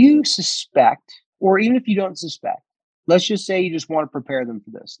 if you suspect, or even if you don't suspect, let's just say you just want to prepare them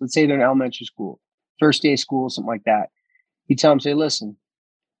for this. Let's say they're in elementary school, first day of school, something like that. You tell them, say, "Listen,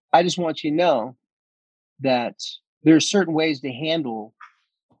 I just want you to know that there are certain ways to handle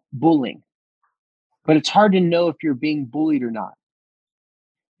bullying, but it's hard to know if you're being bullied or not.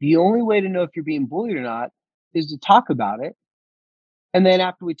 The only way to know if you're being bullied or not is to talk about it. And then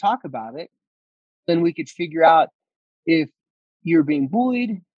after we talk about it, then we could figure out if you're being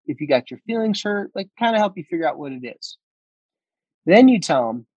bullied, if you got your feelings hurt, like kind of help you figure out what it is." Then you tell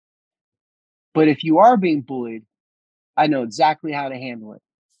them, "But if you are being bullied, I know exactly how to handle it.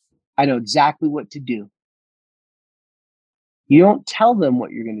 I know exactly what to do." You don't tell them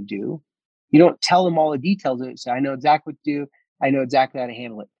what you're going to do. You don't tell them all the details of it. Say, "I know exactly what to do. I know exactly how to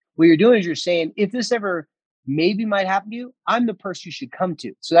handle it." What you're doing is you're saying, if this ever maybe might happen to you, I'm the person you should come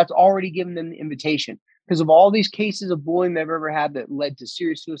to. So that's already given them the invitation. Because of all these cases of bullying they've ever had that led to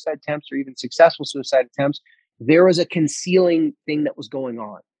serious suicide attempts or even successful suicide attempts, there was a concealing thing that was going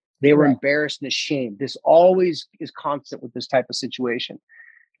on. They were embarrassed and ashamed. This always is constant with this type of situation.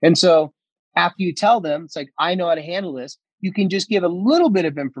 And so after you tell them, it's like, "I know how to handle this," you can just give a little bit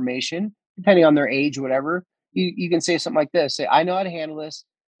of information, depending on their age or whatever. You can say something like this, say, "I know how to handle this.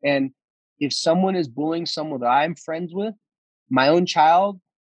 And if someone is bullying someone that I'm friends with, my own child,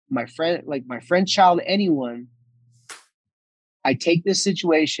 my friend, like my friend's child, anyone, I take this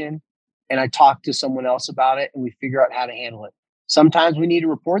situation and I talk to someone else about it and we figure out how to handle it. Sometimes we need to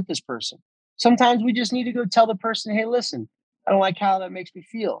report this person. Sometimes we just need to go tell the person, 'Hey, listen, I don't like how that makes me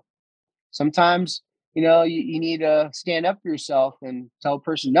feel.' Sometimes, you need to stand up for yourself and tell a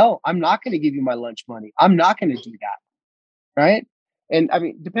person, 'No, I'm not going to give you my lunch money. I'm not going to do that.'" Right. And I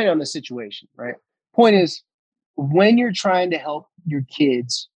mean, depending on the situation, right? Point is, when you're trying to help your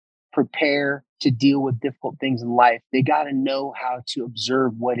kids prepare to deal with difficult things in life, they got to know how to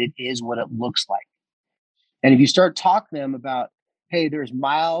observe what it is, what it looks like. And if you start talking to them about, hey, there's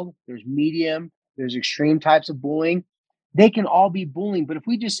mild, there's medium, there's extreme types of bullying, they can all be bullying. But if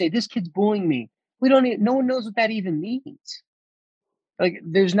we just say, "This kid's bullying me," no one knows what that even means. Like,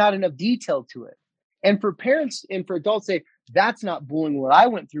 there's not enough detail to it. And for parents and for adults say, "That's not bullying. What I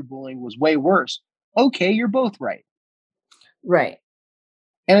went through bullying was way worse." Okay, you're both right. Right.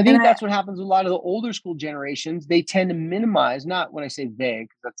 And I think And that's what happens with a lot of the older school generations. They tend to minimize, not when I say they,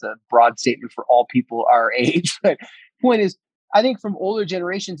 because that's a broad statement for all people our age. But point is, I think from older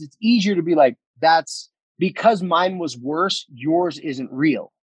generations, it's easier to be like, "That's because mine was worse, yours isn't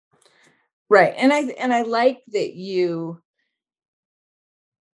real." right. And I like that you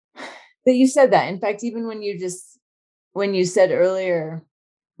said that. In fact, even when you said earlier,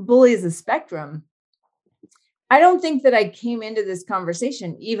 bully is a spectrum, I don't think that I came into this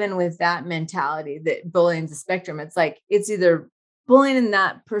conversation even with that mentality that bullying is a spectrum. It's like, it's either bullying and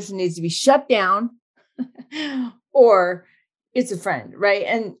that person needs to be shut down or it's a friend. Right.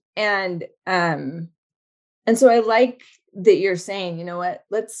 And And so I like that you're saying, you know what,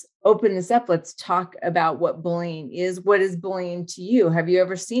 let's open this up. Let's talk about what bullying is. What is bullying to you? Have you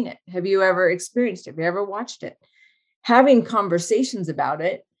ever seen it? Have you ever experienced it? Have you ever watched it? Having conversations about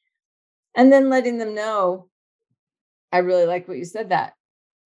it, and then letting them know, I really like what you said, that,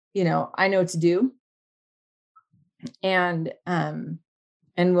 you know, I know what to do. And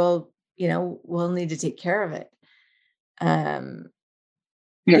we'll, you know, we'll need to take care of it.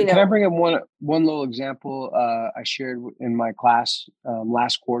 Yeah, can I bring up one little example I shared in my class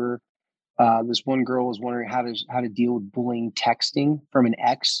last quarter? This one girl was wondering how to deal with bullying texting from an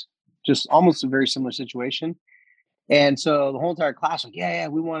ex, just almost a very similar situation. And so the whole entire class, like, yeah,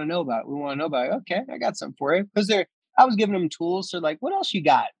 we want to know about it. We want to know about it. Okay, I got something for you. Because I was giving them tools. So like, what else you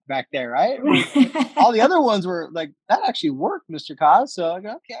got back there, right? All the other ones were like, that actually worked, Mr. Cos. So I go,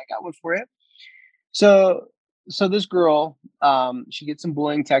 okay, I got one for you. So this girl, she gets some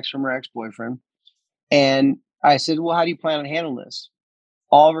bullying text from her ex-boyfriend. And I said, well, how do you plan on handling this?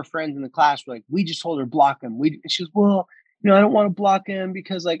 All of her friends in the class were like, we just told her block him. She goes, well, you know, I don't want to block him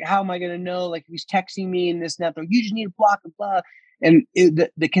because like, how am I going to know? Like if he's texting me and this and that, you just need to block him, blah. And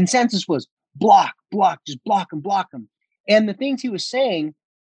the consensus was block, just block him. And the things he was saying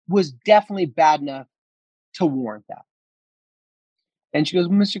was definitely bad enough to warrant that. And she goes,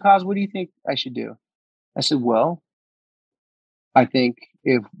 well, Mr. Cos, what do you think I should do? I said, well, I think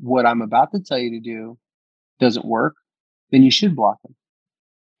if what I'm about to tell you to do doesn't work, then you should block him.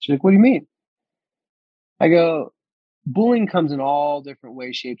 She's like, what do you mean? I go, bullying comes in all different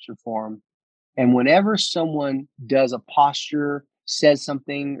ways, shapes, or form. And whenever someone does a posture, says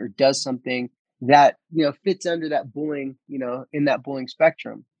something, or does something that, you know, fits under that bullying, you know, in that bullying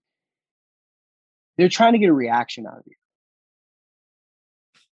spectrum, they're trying to get a reaction out of you.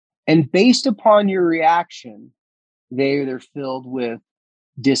 And based upon your reaction, they're either filled with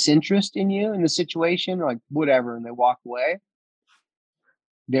disinterest in you in the situation, or like whatever, and they walk away.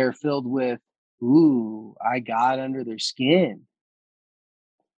 They're filled with, ooh, I got under their skin.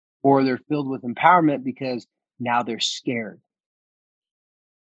 Or they're filled with empowerment because now they're scared.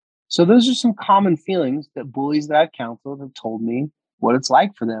 So those are some common feelings that bullies that I've counseled have told me what it's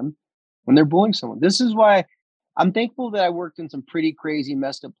like for them when they're bullying someone. This is why I'm thankful that I worked in some pretty crazy,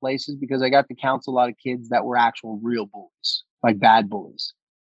 messed up places, because I got to counsel a lot of kids that were actual real bullies, like bad bullies.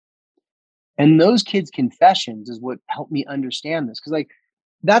 And those kids' confessions is what helped me understand this. Because like,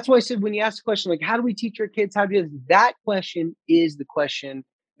 that's why I said, when you ask the question, like, how do we teach our kids how to do this? That question is the question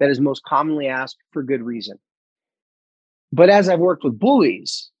that is most commonly asked for good reason. But as I've worked with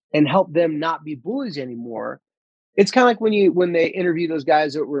bullies and helped them not be bullies anymore, it's kind of like when they interview those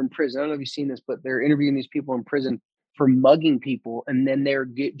guys that were in prison. I don't know if you've seen this, but they're interviewing these people in prison for mugging people. And then they're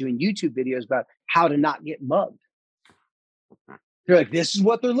doing YouTube videos about how to not get mugged. They're like, this is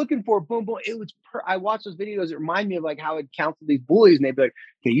what they're looking for. Boom, boom. I watch those videos. It remind me of like how I'd counsel these bullies, and they'd be like,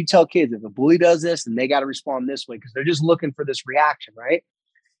 okay, you tell kids if a bully does this, and they got to respond this way because they're just looking for this reaction, right?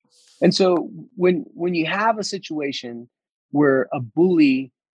 And so when you have a situation where a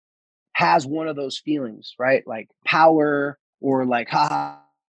bully has one of those feelings, right? Like power or like,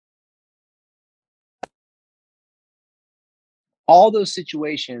 all those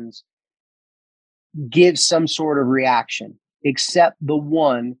situations give some sort of reaction, except the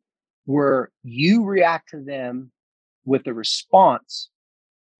one where you react to them with a response,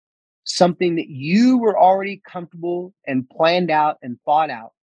 something that you were already comfortable and planned out and thought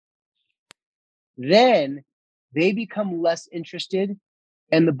out. Then they become less interested,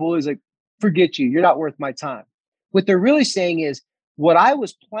 and the bully's like, forget you, you're not worth my time. What they're really saying is, what I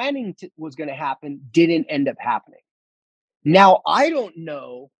was planning was going to happen didn't end up happening. Now, I don't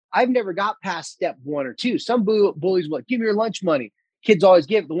know. I've never got past step 1 or 2. Some bullies will like, give me your lunch money. Kids always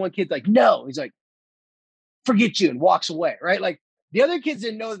give. The one kid's like, no. He's like, forget you, and walks away, right? Like the other kids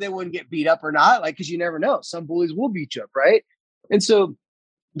didn't know that they wouldn't get beat up or not, like, because you never know. Some bullies will beat you up, right? And so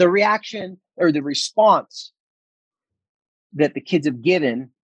the reaction or the response that the kids have given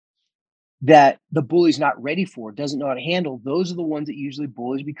that the bully's not ready for, doesn't know how to handle, those are the ones that usually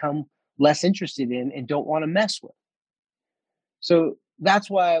bullies become less interested in and don't want to mess with. So that's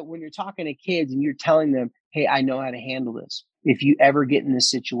why when you're talking to kids and you're telling them, hey, I know how to handle this. If you ever get in this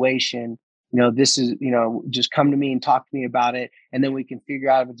situation, this is, just come to me and talk to me about it. And then we can figure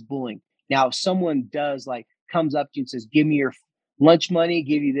out if it's bullying. Now, if someone comes up to you and says, give me your lunch money,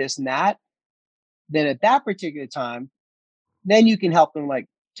 give you this and that, then at that particular time, then you can help them,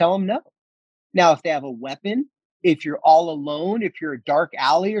 tell them no. Now, if they have a weapon, if you're all alone, if you're a dark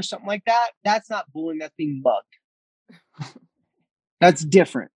alley or something like that, that's not bullying, that's being mugged. That's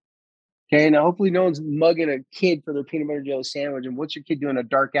different. Okay. Now, hopefully no one's mugging a kid for their peanut butter jelly sandwich. And what's your kid doing in a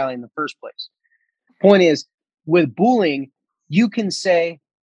dark alley in the first place? Point is, With bullying, you can say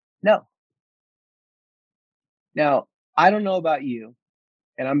no. Now, I don't know about you,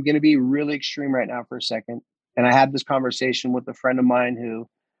 and I'm going to be really extreme right now for a second. And I had this conversation with a friend of mine who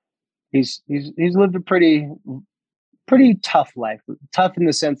he's lived a pretty tough life. Tough in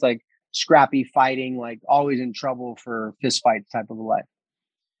the sense like scrappy fighting, like always in trouble for fist fights type of a life.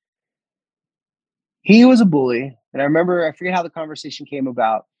 He was a bully. And I remember, I forget how the conversation came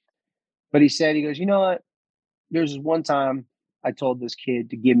about, but he goes, you know what? There's this one time I told this kid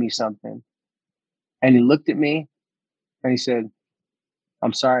to give me something. And he looked at me and he said,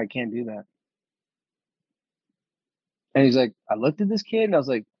 I'm sorry, I can't do that. And he's like, I looked at this kid and I was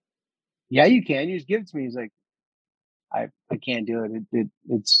like, yeah, you can. You just give it to me. He's like, I can't do it.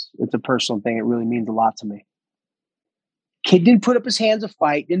 It's a personal thing. It really means a lot to me. Kid didn't put up his hands to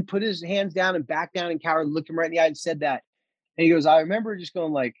fight, didn't put his hands down and back down and cower, looked him right in the eye and said that. And he goes, I remember just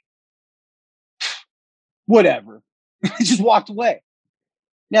going like, whatever. Just walked away.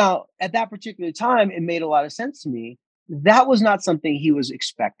 Now, at that particular time, it made a lot of sense to me. That was not something he was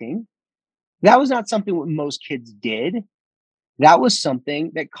expecting. That was not something what most kids did. That was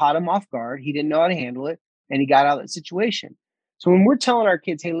something that caught him off guard. He didn't know how to handle it, and he got out of that situation. So when we're telling our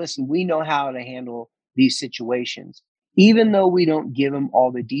kids, hey, listen, we know how to handle these situations, even though we don't give them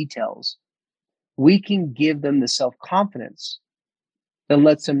all the details, we can give them the self-confidence that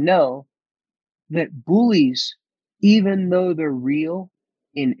lets them know that bullies, even though they're real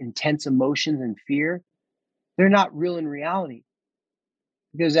in intense emotions and fear, they're not real in reality.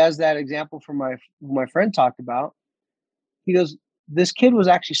 Because as that example from my friend talked about, he goes, this kid was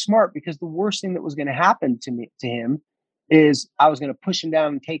actually smart because the worst thing that was going to happen to him is I was going to push him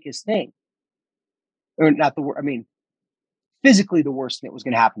down and take his thing. Or not physically the worst thing that was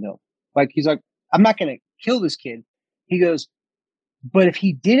going to happen to him. Like, he's like, I'm not going to kill this kid. He goes, but if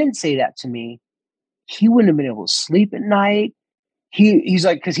he didn't say that to me, he wouldn't have been able to sleep at night. He's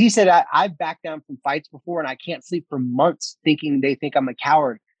like, because he said, I've backed down from fights before and I can't sleep for months thinking they think I'm a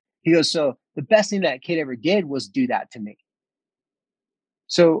coward. He goes, so the best thing that kid ever did was do that to me.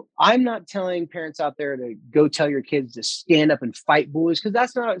 So I'm not telling parents out there to go tell your kids to stand up and fight bullies, because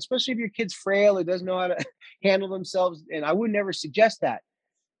that's not, especially if your kid's frail or doesn't know how to handle themselves. And I would never suggest that.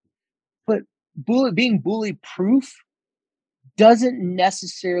 But being bully proof doesn't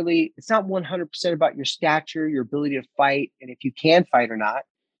necessarily, it's not 100% about your stature, your ability to fight, and if you can fight or not.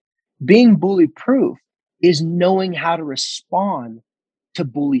 Being bully proof is knowing how to respond to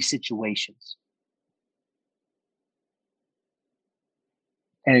bully situations.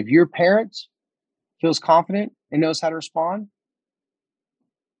 And if your parent feels confident and knows how to respond,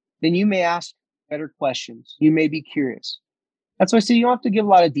 then you may ask better questions. You may be curious. That's why I say you don't have to give a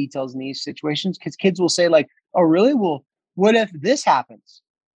lot of details in these situations, because kids will say like, oh, really? Well, what if this happens?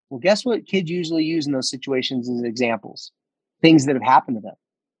 Well, guess what kids usually use in those situations as examples? Things that have happened to them.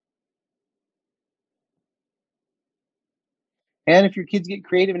 And if your kids get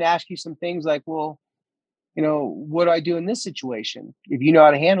creative and ask you some things like, well, what do I do in this situation? If you know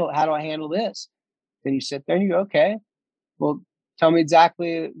how to handle it, how do I handle this? Then you sit there and you go, okay, well, tell me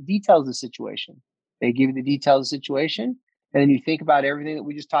exactly details of the situation. They give you the details of the situation. And then you think about everything that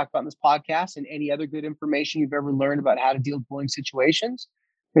we just talked about in this podcast and any other good information you've ever learned about how to deal with bullying situations.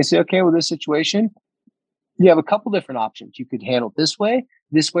 They say, okay, well, this situation, you have a couple different options. You could handle it this way,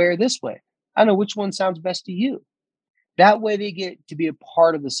 or this way. I don't know which one sounds best to you. That way they get to be a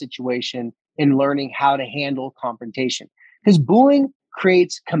part of the situation in learning how to handle confrontation. Because bullying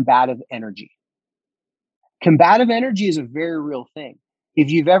creates combative energy. Combative energy is a very real thing. If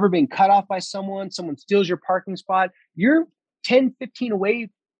you've ever been cut off by someone steals your parking spot, you're 10, 15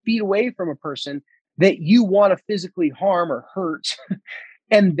 feet away from a person that you want to physically harm or hurt,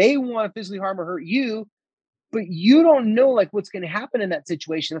 and they want to physically harm or hurt you, but you don't know like what's going to happen in that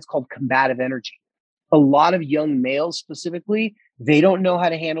situation. That's called combative energy. A lot of young males specifically, they don't know how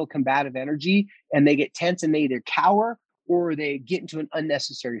to handle combative energy, and they get tense and they either cower or they get into an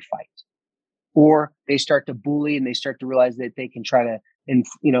unnecessary fight, or they start to bully and they start to realize that they can try to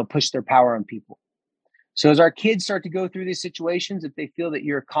push their power on people. So as our kids start to go through these situations, if they feel that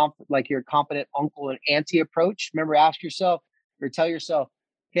you're a competent uncle and auntie approach, remember, ask yourself or tell yourself,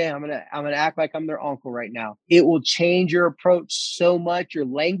 okay, I'm gonna act like I'm their uncle right now. It will change your approach so much. Your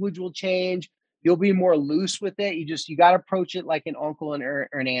language will change. You'll be more loose with it. You got to approach it like an uncle or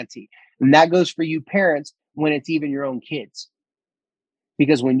an auntie. And that goes for you parents when it's even your own kids.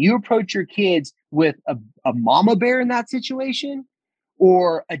 Because when you approach your kids with a mama bear in that situation,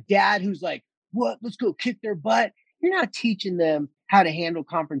 or a dad who's like, what, let's go kick their butt, you're not teaching them how to handle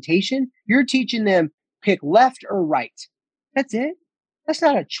confrontation. You're teaching them pick left or right. That's it. That's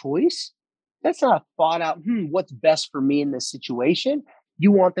not a choice. That's not a thought out, what's best for me in this situation.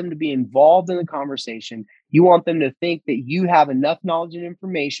 You want them to be involved in the conversation. You want them to think that you have enough knowledge and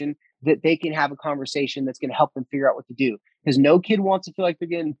information that they can have a conversation that's going to help them figure out what to do. Because no kid wants to feel like they're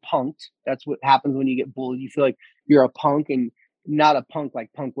getting punked. That's what happens when you get bullied. You feel like you're a punk, and not a punk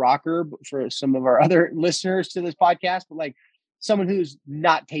like punk rocker, but for some of our other listeners to this podcast, but like someone who's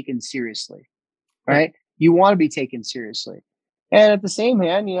not taken seriously, right? You want to be taken seriously. And at the same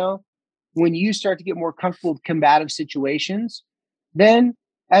hand, when you start to get more comfortable with combative situations, then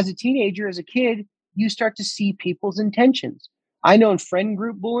as a teenager, as a kid, you start to see people's intentions. I know in friend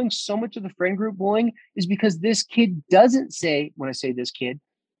group bullying, so much of the friend group bullying is because this kid doesn't say, when I say this kid,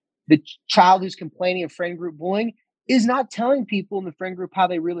 the child who's complaining of friend group bullying is not telling people in the friend group how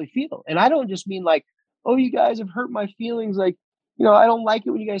they really feel. And I don't just mean like, oh, you guys have hurt my feelings. Like, I don't like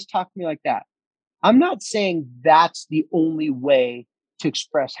it when you guys talk to me like that. I'm not saying that's the only way to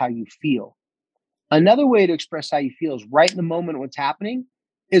express how you feel. Another way to express how you feel is right in the moment of what's happening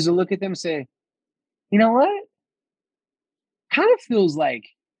is to look at them and say, you know what? Kind of feels like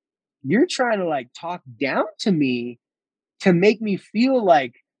you're trying to like talk down to me to make me feel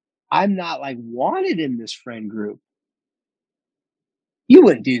like I'm not like wanted in this friend group. You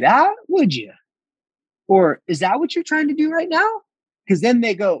wouldn't do that, would you? Or is that what you're trying to do right now? Because then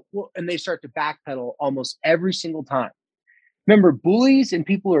they go, well, and they start to backpedal almost every single time. Remember, bullies and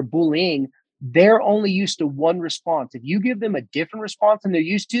people who are bullying, they're only used to one response. If you give them a different response than they're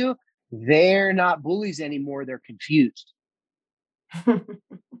used to, they're not bullies anymore. They're confused.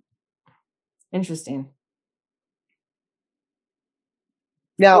 Interesting.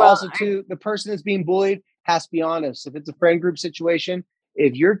 Now, also, too, the person that's being bullied has to be honest. If it's a friend group situation,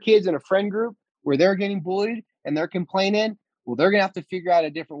 if your kid's in a friend group where they're getting bullied and they're complaining, well, they're going to have to figure out a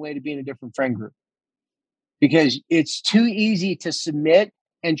different way to be in a different friend group. Because it's too easy to submit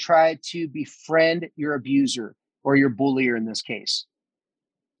and try to befriend your abuser or your bullier in this case.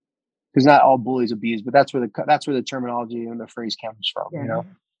 Because not all bullies abuse, but that's where the terminology and the phrase comes from. Yeah.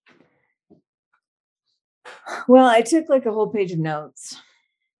 Well, I took like a whole page of notes.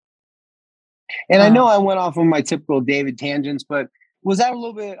 And I know I went off on my typical David tangents, but was that a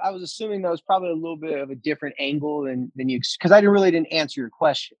little bit? I was assuming that was probably a little bit of a different angle than you, because I didn't answer your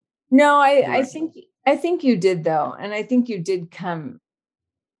question. No, I think you did though, and I think you did come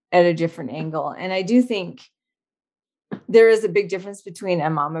at a different angle, and I do think there is a big difference between a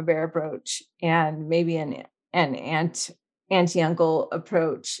mama bear approach and maybe an auntie uncle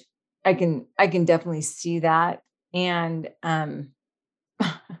approach. I can definitely see that, and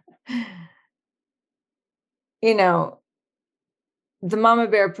the mama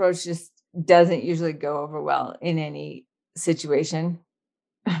bear approach just doesn't usually go over well in any situation.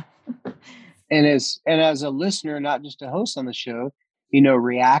 And as a listener, not just a host on the show,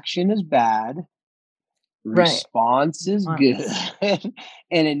 reaction is bad. Response is good. And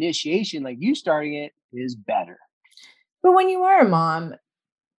initiation, like you starting it, is better. But when you are a mom,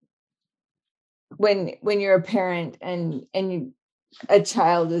 when you're a parent and your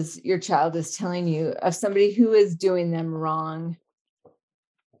child is telling you of somebody who is doing them wrong,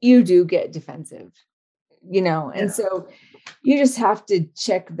 you do get defensive, and so you just have to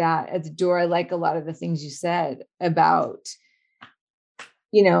check that at the door. I like a lot of the things you said about,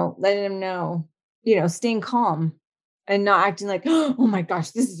 letting them know, staying calm and not acting like, oh my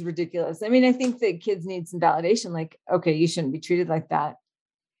gosh, this is ridiculous. I mean, I think that kids need some validation. Like, okay, you shouldn't be treated like that,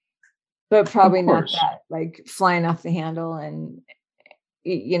 but probably not that like flying off the handle and,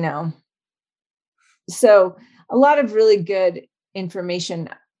 so a lot of really good information.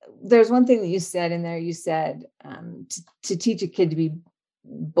 There's one thing that you said in there. You said to teach a kid to be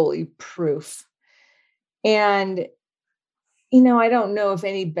bully proof. And, I don't know if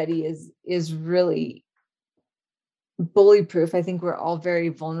anybody is really bully proof. I think we're all very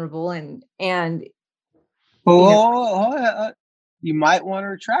vulnerable and you might want to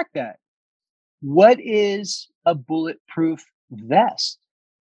retract that. What is a bulletproof vest?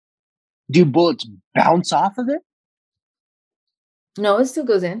 Do bullets bounce off of it? No, it still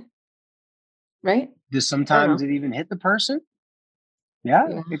goes in. Right? Does sometimes it even hit the person? Yeah,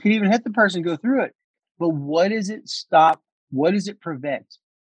 it could even hit the person, go through it. But what does it stop? What does it prevent?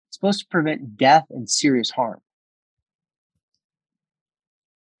 It's supposed to prevent death and serious harm.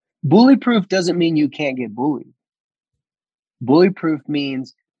 Bullyproof doesn't mean you can't get bullied. Bullyproof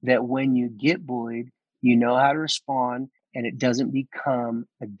means that when you get bullied, you know how to respond and it doesn't become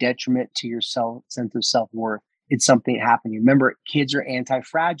a detriment to your sense of self-worth. It's something that happened. Remember, kids are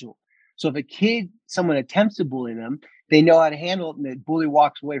anti-fragile. So if someone attempts to bully them, they know how to handle it and the bully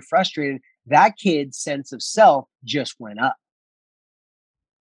walks away frustrated, that kid's sense of self just went up.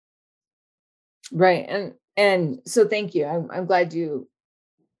 Right. And so thank you. I'm glad you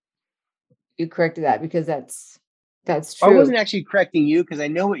corrected that, because that's I true. wasn't actually correcting you because I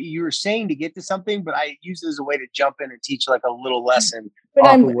know what you were saying to get to something, but I use it as a way to jump in and teach like a little lesson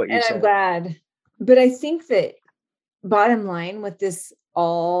off of what you're saying. I'm glad. But I think that bottom line, what this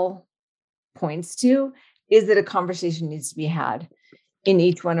all points to is that a conversation needs to be had in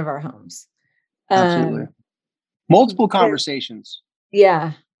each one of our homes. Absolutely. Multiple conversations.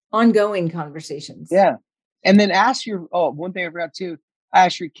 Yeah. Ongoing conversations. Yeah. And then ask one thing I forgot too,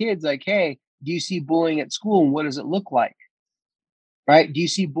 ask your kids like, hey, do you see bullying at school and what does it look like? Right? Do you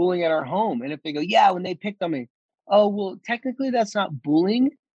see bullying at our home? And if they go, yeah, when they picked on me, oh, well, technically that's not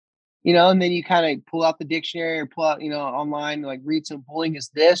bullying, and then you kind of pull out the dictionary or pull out, online, like read some bullying is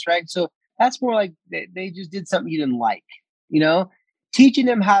this, right? So that's more like they just did something you didn't like, teaching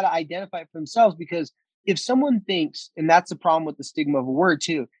them how to identify it for themselves. Because if someone thinks, and that's the problem with the stigma of a word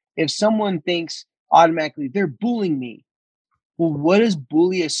too, if someone thinks automatically they're bullying me, well, what is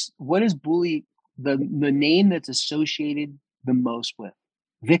bully the name that's associated the most with?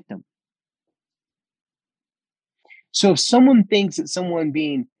 Victim. So if someone thinks that someone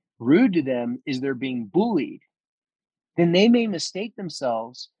being rude to them is they're being bullied, then they may mistake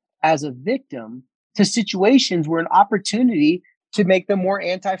themselves as a victim to situations where an opportunity to make them more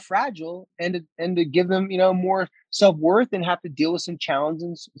anti-fragile and to give them, more self-worth and have to deal with some challenge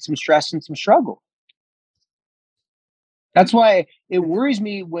and some stress and some struggle. That's why it worries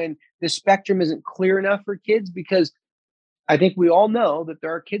me when the spectrum isn't clear enough for kids, because I think we all know that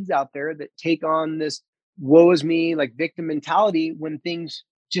there are kids out there that take on this woe is me, like victim mentality when things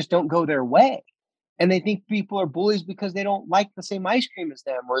just don't go their way. And they think people are bullies because they don't like the same ice cream as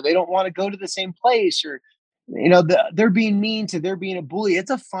them, or they don't want to go to the same place, or, they're being mean to they're being a bully.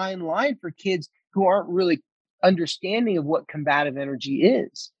 It's a fine line for kids who aren't really understanding of what combative energy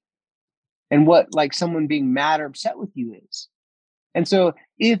is and what like someone being mad or upset with you is. And so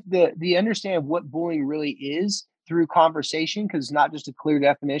if the understanding of what bullying really is through conversation, because it's not just a clear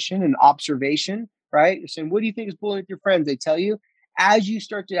definition and observation, right? You're saying, what do you think is bullying with your friends? They tell you. As you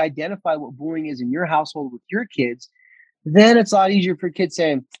start to identify what bullying is in your household with your kids, then it's a lot easier for kids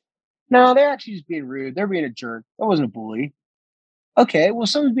saying, no, they're actually just being rude. They're being a jerk. That wasn't a bully. Okay, well,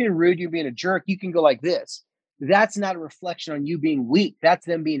 someone's being rude, you're being a jerk. You can go like this. That's not a reflection on you being weak. That's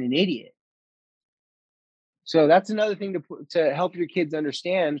them being an idiot. So that's another thing to help your kids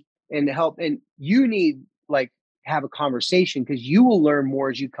understand and to help. And you need like have a conversation, because you will learn more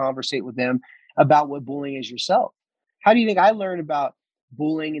as you conversate with them about what bullying is yourself. How do you think I learned about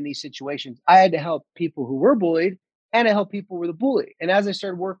bullying in these situations? I had to help people who were bullied, and I help people who were the bully. And as I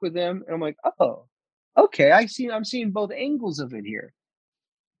started work with them, and I'm like, oh, okay, I'm seeing both angles of it here.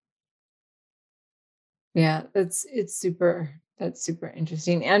 Yeah, that's super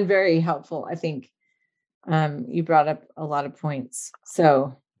interesting and very helpful. I think you brought up a lot of points.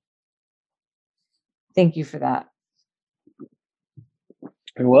 So thank you for that.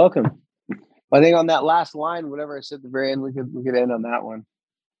 You're welcome. I think on that last line, whatever I said at the very end, we could end on that one.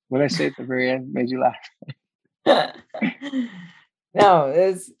 What did I say at the very end made you laugh? No,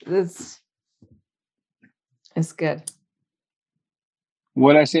 it's good.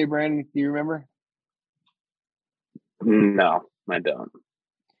 What did I say, Brandon? Do you remember? No, I don't.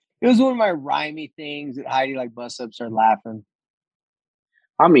 It was one of my rhymey things that Heidi like busts up, started laughing.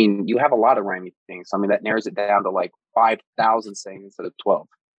 I mean, you have a lot of rhymey things. I mean, that narrows it down to like 5,000 sayings instead of 12.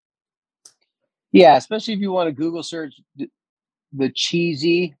 Yeah, especially if you want to Google search the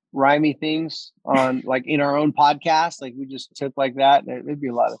cheesy rhymey things on like in our own podcast, like we just took like that. There'd be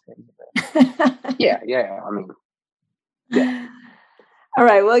a lot of things. Yeah. I mean, yeah. All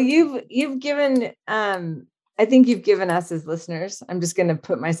right. Well, you've given I think you've given us as listeners. I'm just going to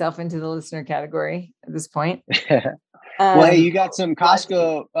put myself into the listener category at this point. Well, hey, you got some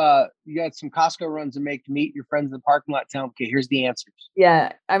Costco. You got some Costco runs to make to meet your friends in the parking lot. Tell them, okay, here's the answers.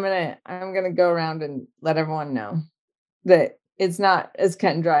 Yeah, I'm gonna go around and let everyone know that it's not as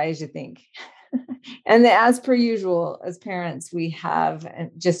cut and dry as you think. And that, as per usual, as parents, we have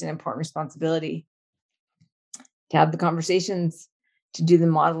just an important responsibility to have the conversations, to do the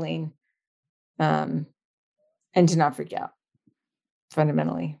modeling, and to not freak out.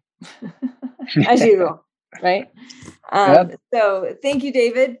 Fundamentally, as usual. Right. Yep. So thank you,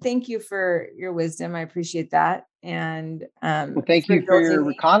 David. Thank you for your wisdom. I appreciate that. And well, thank you for your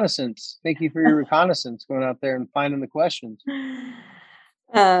reconnaissance. Thank you for your reconnaissance, going out there and finding the questions.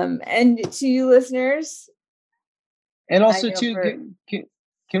 And to you listeners. And also can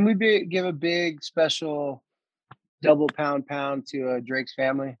we give a big special double pound to Drake's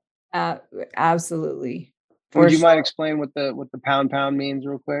family? Absolutely. Would you mind explain what the pound means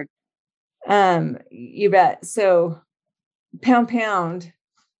real quick? You bet. So pound, pound,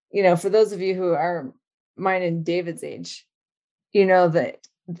 for those of you who are mine and David's age, that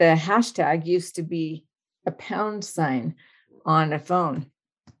the hashtag used to be a pound sign on a phone.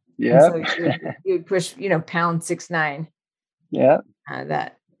 Yeah. So you would push, pound 69. Yeah.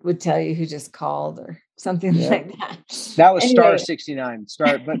 That would tell you who just called or something like that. That was anyway. Star 69.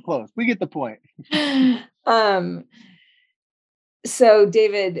 But close. We get the point. So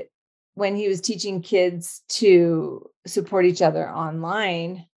David, when he was teaching kids to support each other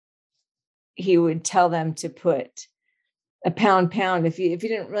online, he would tell them to put a pound. If you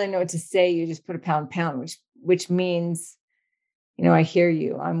didn't really know what to say, you just put a pound, which means, I hear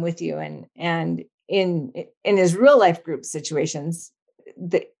you, I'm with you. And in his real life group situations,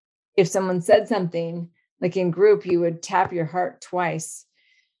 if someone said something like in group, you would tap your heart twice.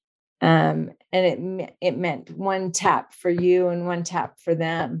 And it meant one tap for you and one tap for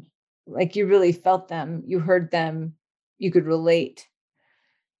them. Like you really felt them, you heard them, you could relate.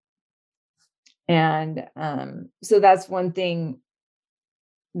 And so that's one thing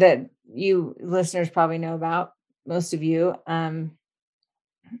that you listeners probably know about, most of you, and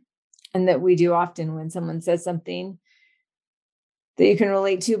that we do often when someone says something that you can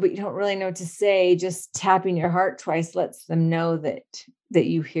relate to, but you don't really know what to say. Just tapping your heart twice lets them know that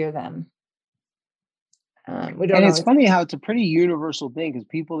you hear them. And it's funny how it's a pretty universal thing, because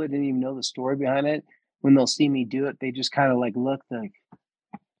people that didn't even know the story behind it, when they'll see me do it, they just kind of like look like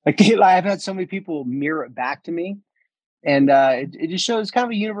I've had so many people mirror it back to me, and it just shows kind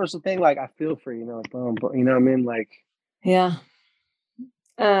of a universal thing. Like I feel for you, boom, you know what I mean? Like, yeah.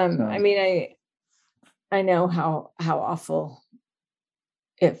 I mean, I know how awful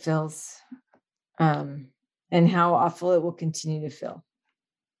it feels, and how awful it will continue to feel.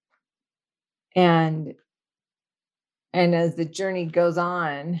 And as the journey goes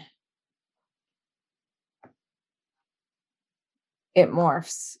on, it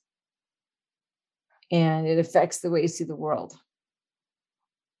morphs and it affects the way you see the world.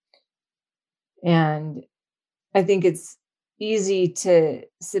 And I think it's easy to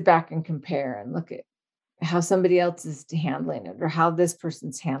sit back and compare and look at how somebody else is handling it, or how this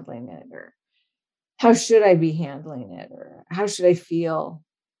person's handling it, or how should I be handling it, or how should I feel?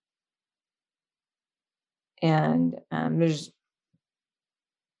 And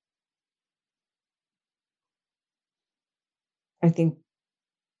I think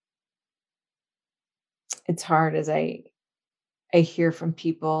it's hard, as I hear from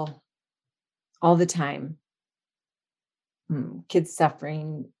people all the time, kids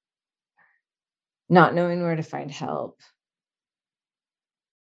suffering, not knowing where to find help,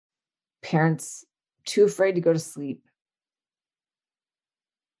 parents too afraid to go to sleep,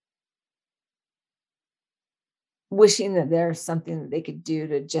 wishing that there's something that they could do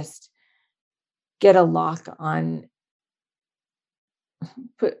to just get a lock on,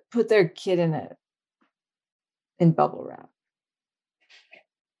 put their kid in bubble wrap,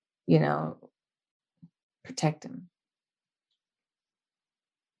 protect him.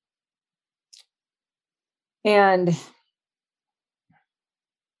 And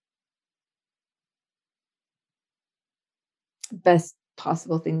best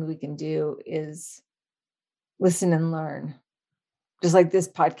possible thing we can do is listen and learn. Just like this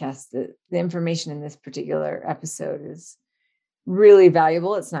podcast, the information in this particular episode is really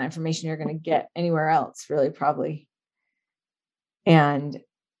valuable. It's not information you're going to get anywhere else, really, probably. And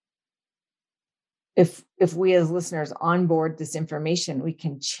if we as listeners onboard this information, we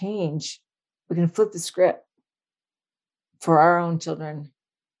can flip the script for our own children,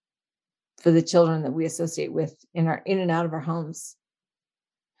 for the children that we associate with in and out of our homes.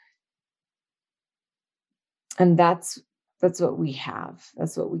 And that's what we have.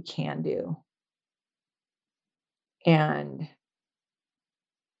 That's what we can do. And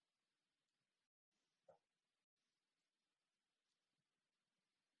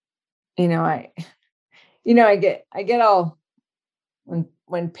I get all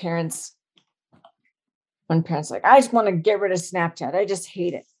when parents like, I just want to get rid of Snapchat. I just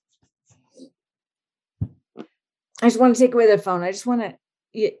hate it. I just want to take away their phone. I just want to,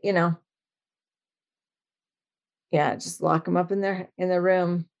 just lock them up in their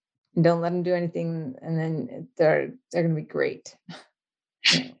room and don't let them do anything. And then they're going to be great.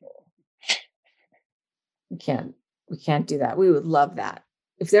 We can't do that. We would love that.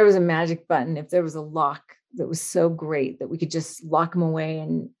 If there was a magic button, if there was a lock that was so great that we could just lock them away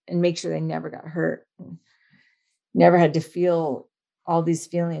and make sure they never got hurt, never had to feel all these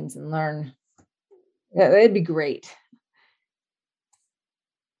feelings and learn, it'd be great.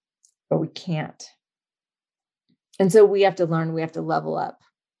 But we can't. And so we have to learn, we have to level up.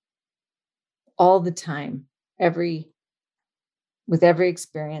 all the time, with every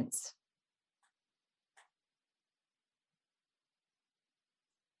experience.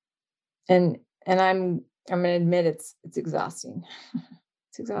 And I'm going to admit it's exhausting.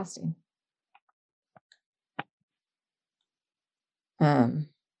 It's exhausting.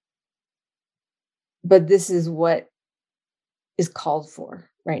 But this is what is called for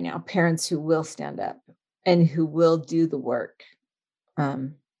right now. Parents who will stand up and who will do the work,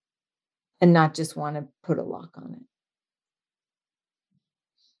 and not just want to put a lock on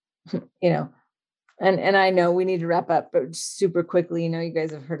it. And I know we need to wrap up, but super quickly, you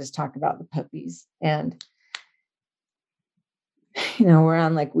guys have heard us talk about the puppies, and we're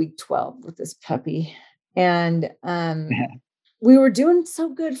on like week 12 with this puppy, and we were doing so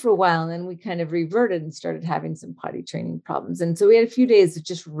good for a while, and then we kind of reverted and started having some potty training problems. And so we had a few days of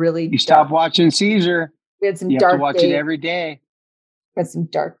just really. You stopped watching Caesar. We had some you dark have to watch days. it every day. We had some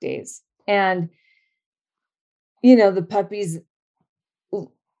dark days, and the puppy's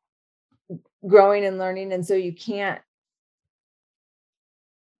growing and learning, and so you can't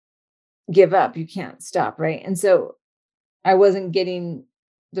give up. You can't stop, right? And so I wasn't getting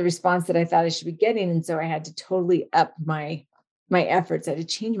the response that I thought I should be getting, and so I had to totally up my efforts. I had to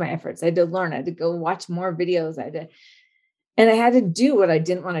change my efforts. I had to learn. I had to go watch more videos. And I had to do what I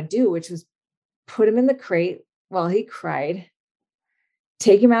didn't want to do, which was put him in the crate while he cried,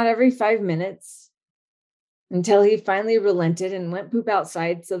 take him out every 5 minutes until he finally relented and went poop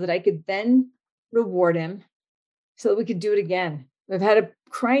outside, so that I could then reward him so that we could do it again. I've had a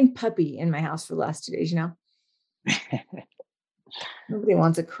crying puppy in my house for the last 2 days, Nobody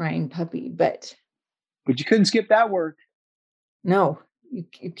wants a crying puppy, but you couldn't skip that work. No,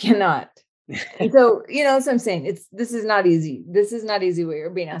 you cannot. And so, so I'm saying this is not easy. This is not easy what you're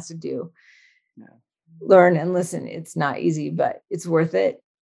being asked to do. No. Learn and listen. It's not easy, but it's worth it.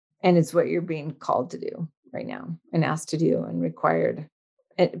 And it's what you're being called to do right now, and asked to do, and required,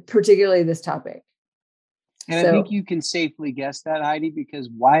 and particularly this topic. And I think you can safely guess that, Heidi, because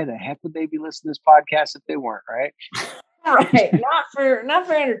why the heck would they be listening to this podcast if they weren't, right? Right. Not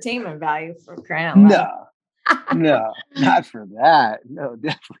for entertainment value, for crying out loud. No, not for that. No,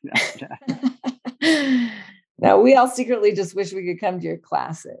 definitely not for that. No, we all secretly just wish we could come to your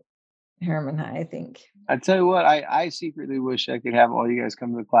class at Harriman High, I think. I tell you what, I secretly wish I could have all you guys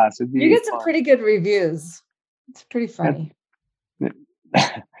come to the class. You get some pretty good reviews. It's pretty funny.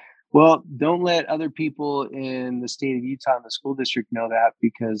 Well, don't let other people in the state of Utah and the school district know that,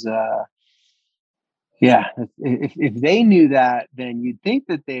 because if they knew that, then you'd think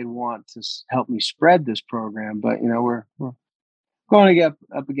that they'd want to help me spread this program. But we're going to get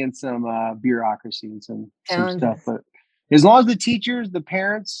up against some bureaucracy and some stuff. But as long as the teachers, the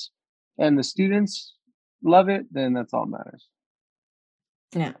parents, and the students love it, then that's all that matters.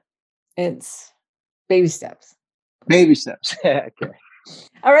 Yeah, it's baby steps. Baby steps. Okay.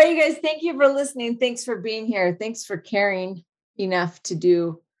 All right, you guys. Thank you for listening. Thanks for being here. Thanks for caring enough to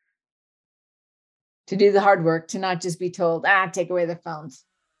do the hard work, to not just be told, take away their phones.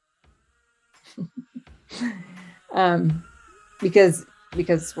 Because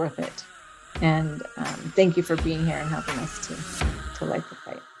it's worth it. And thank you for being here and helping us to light the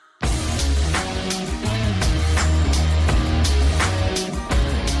fight.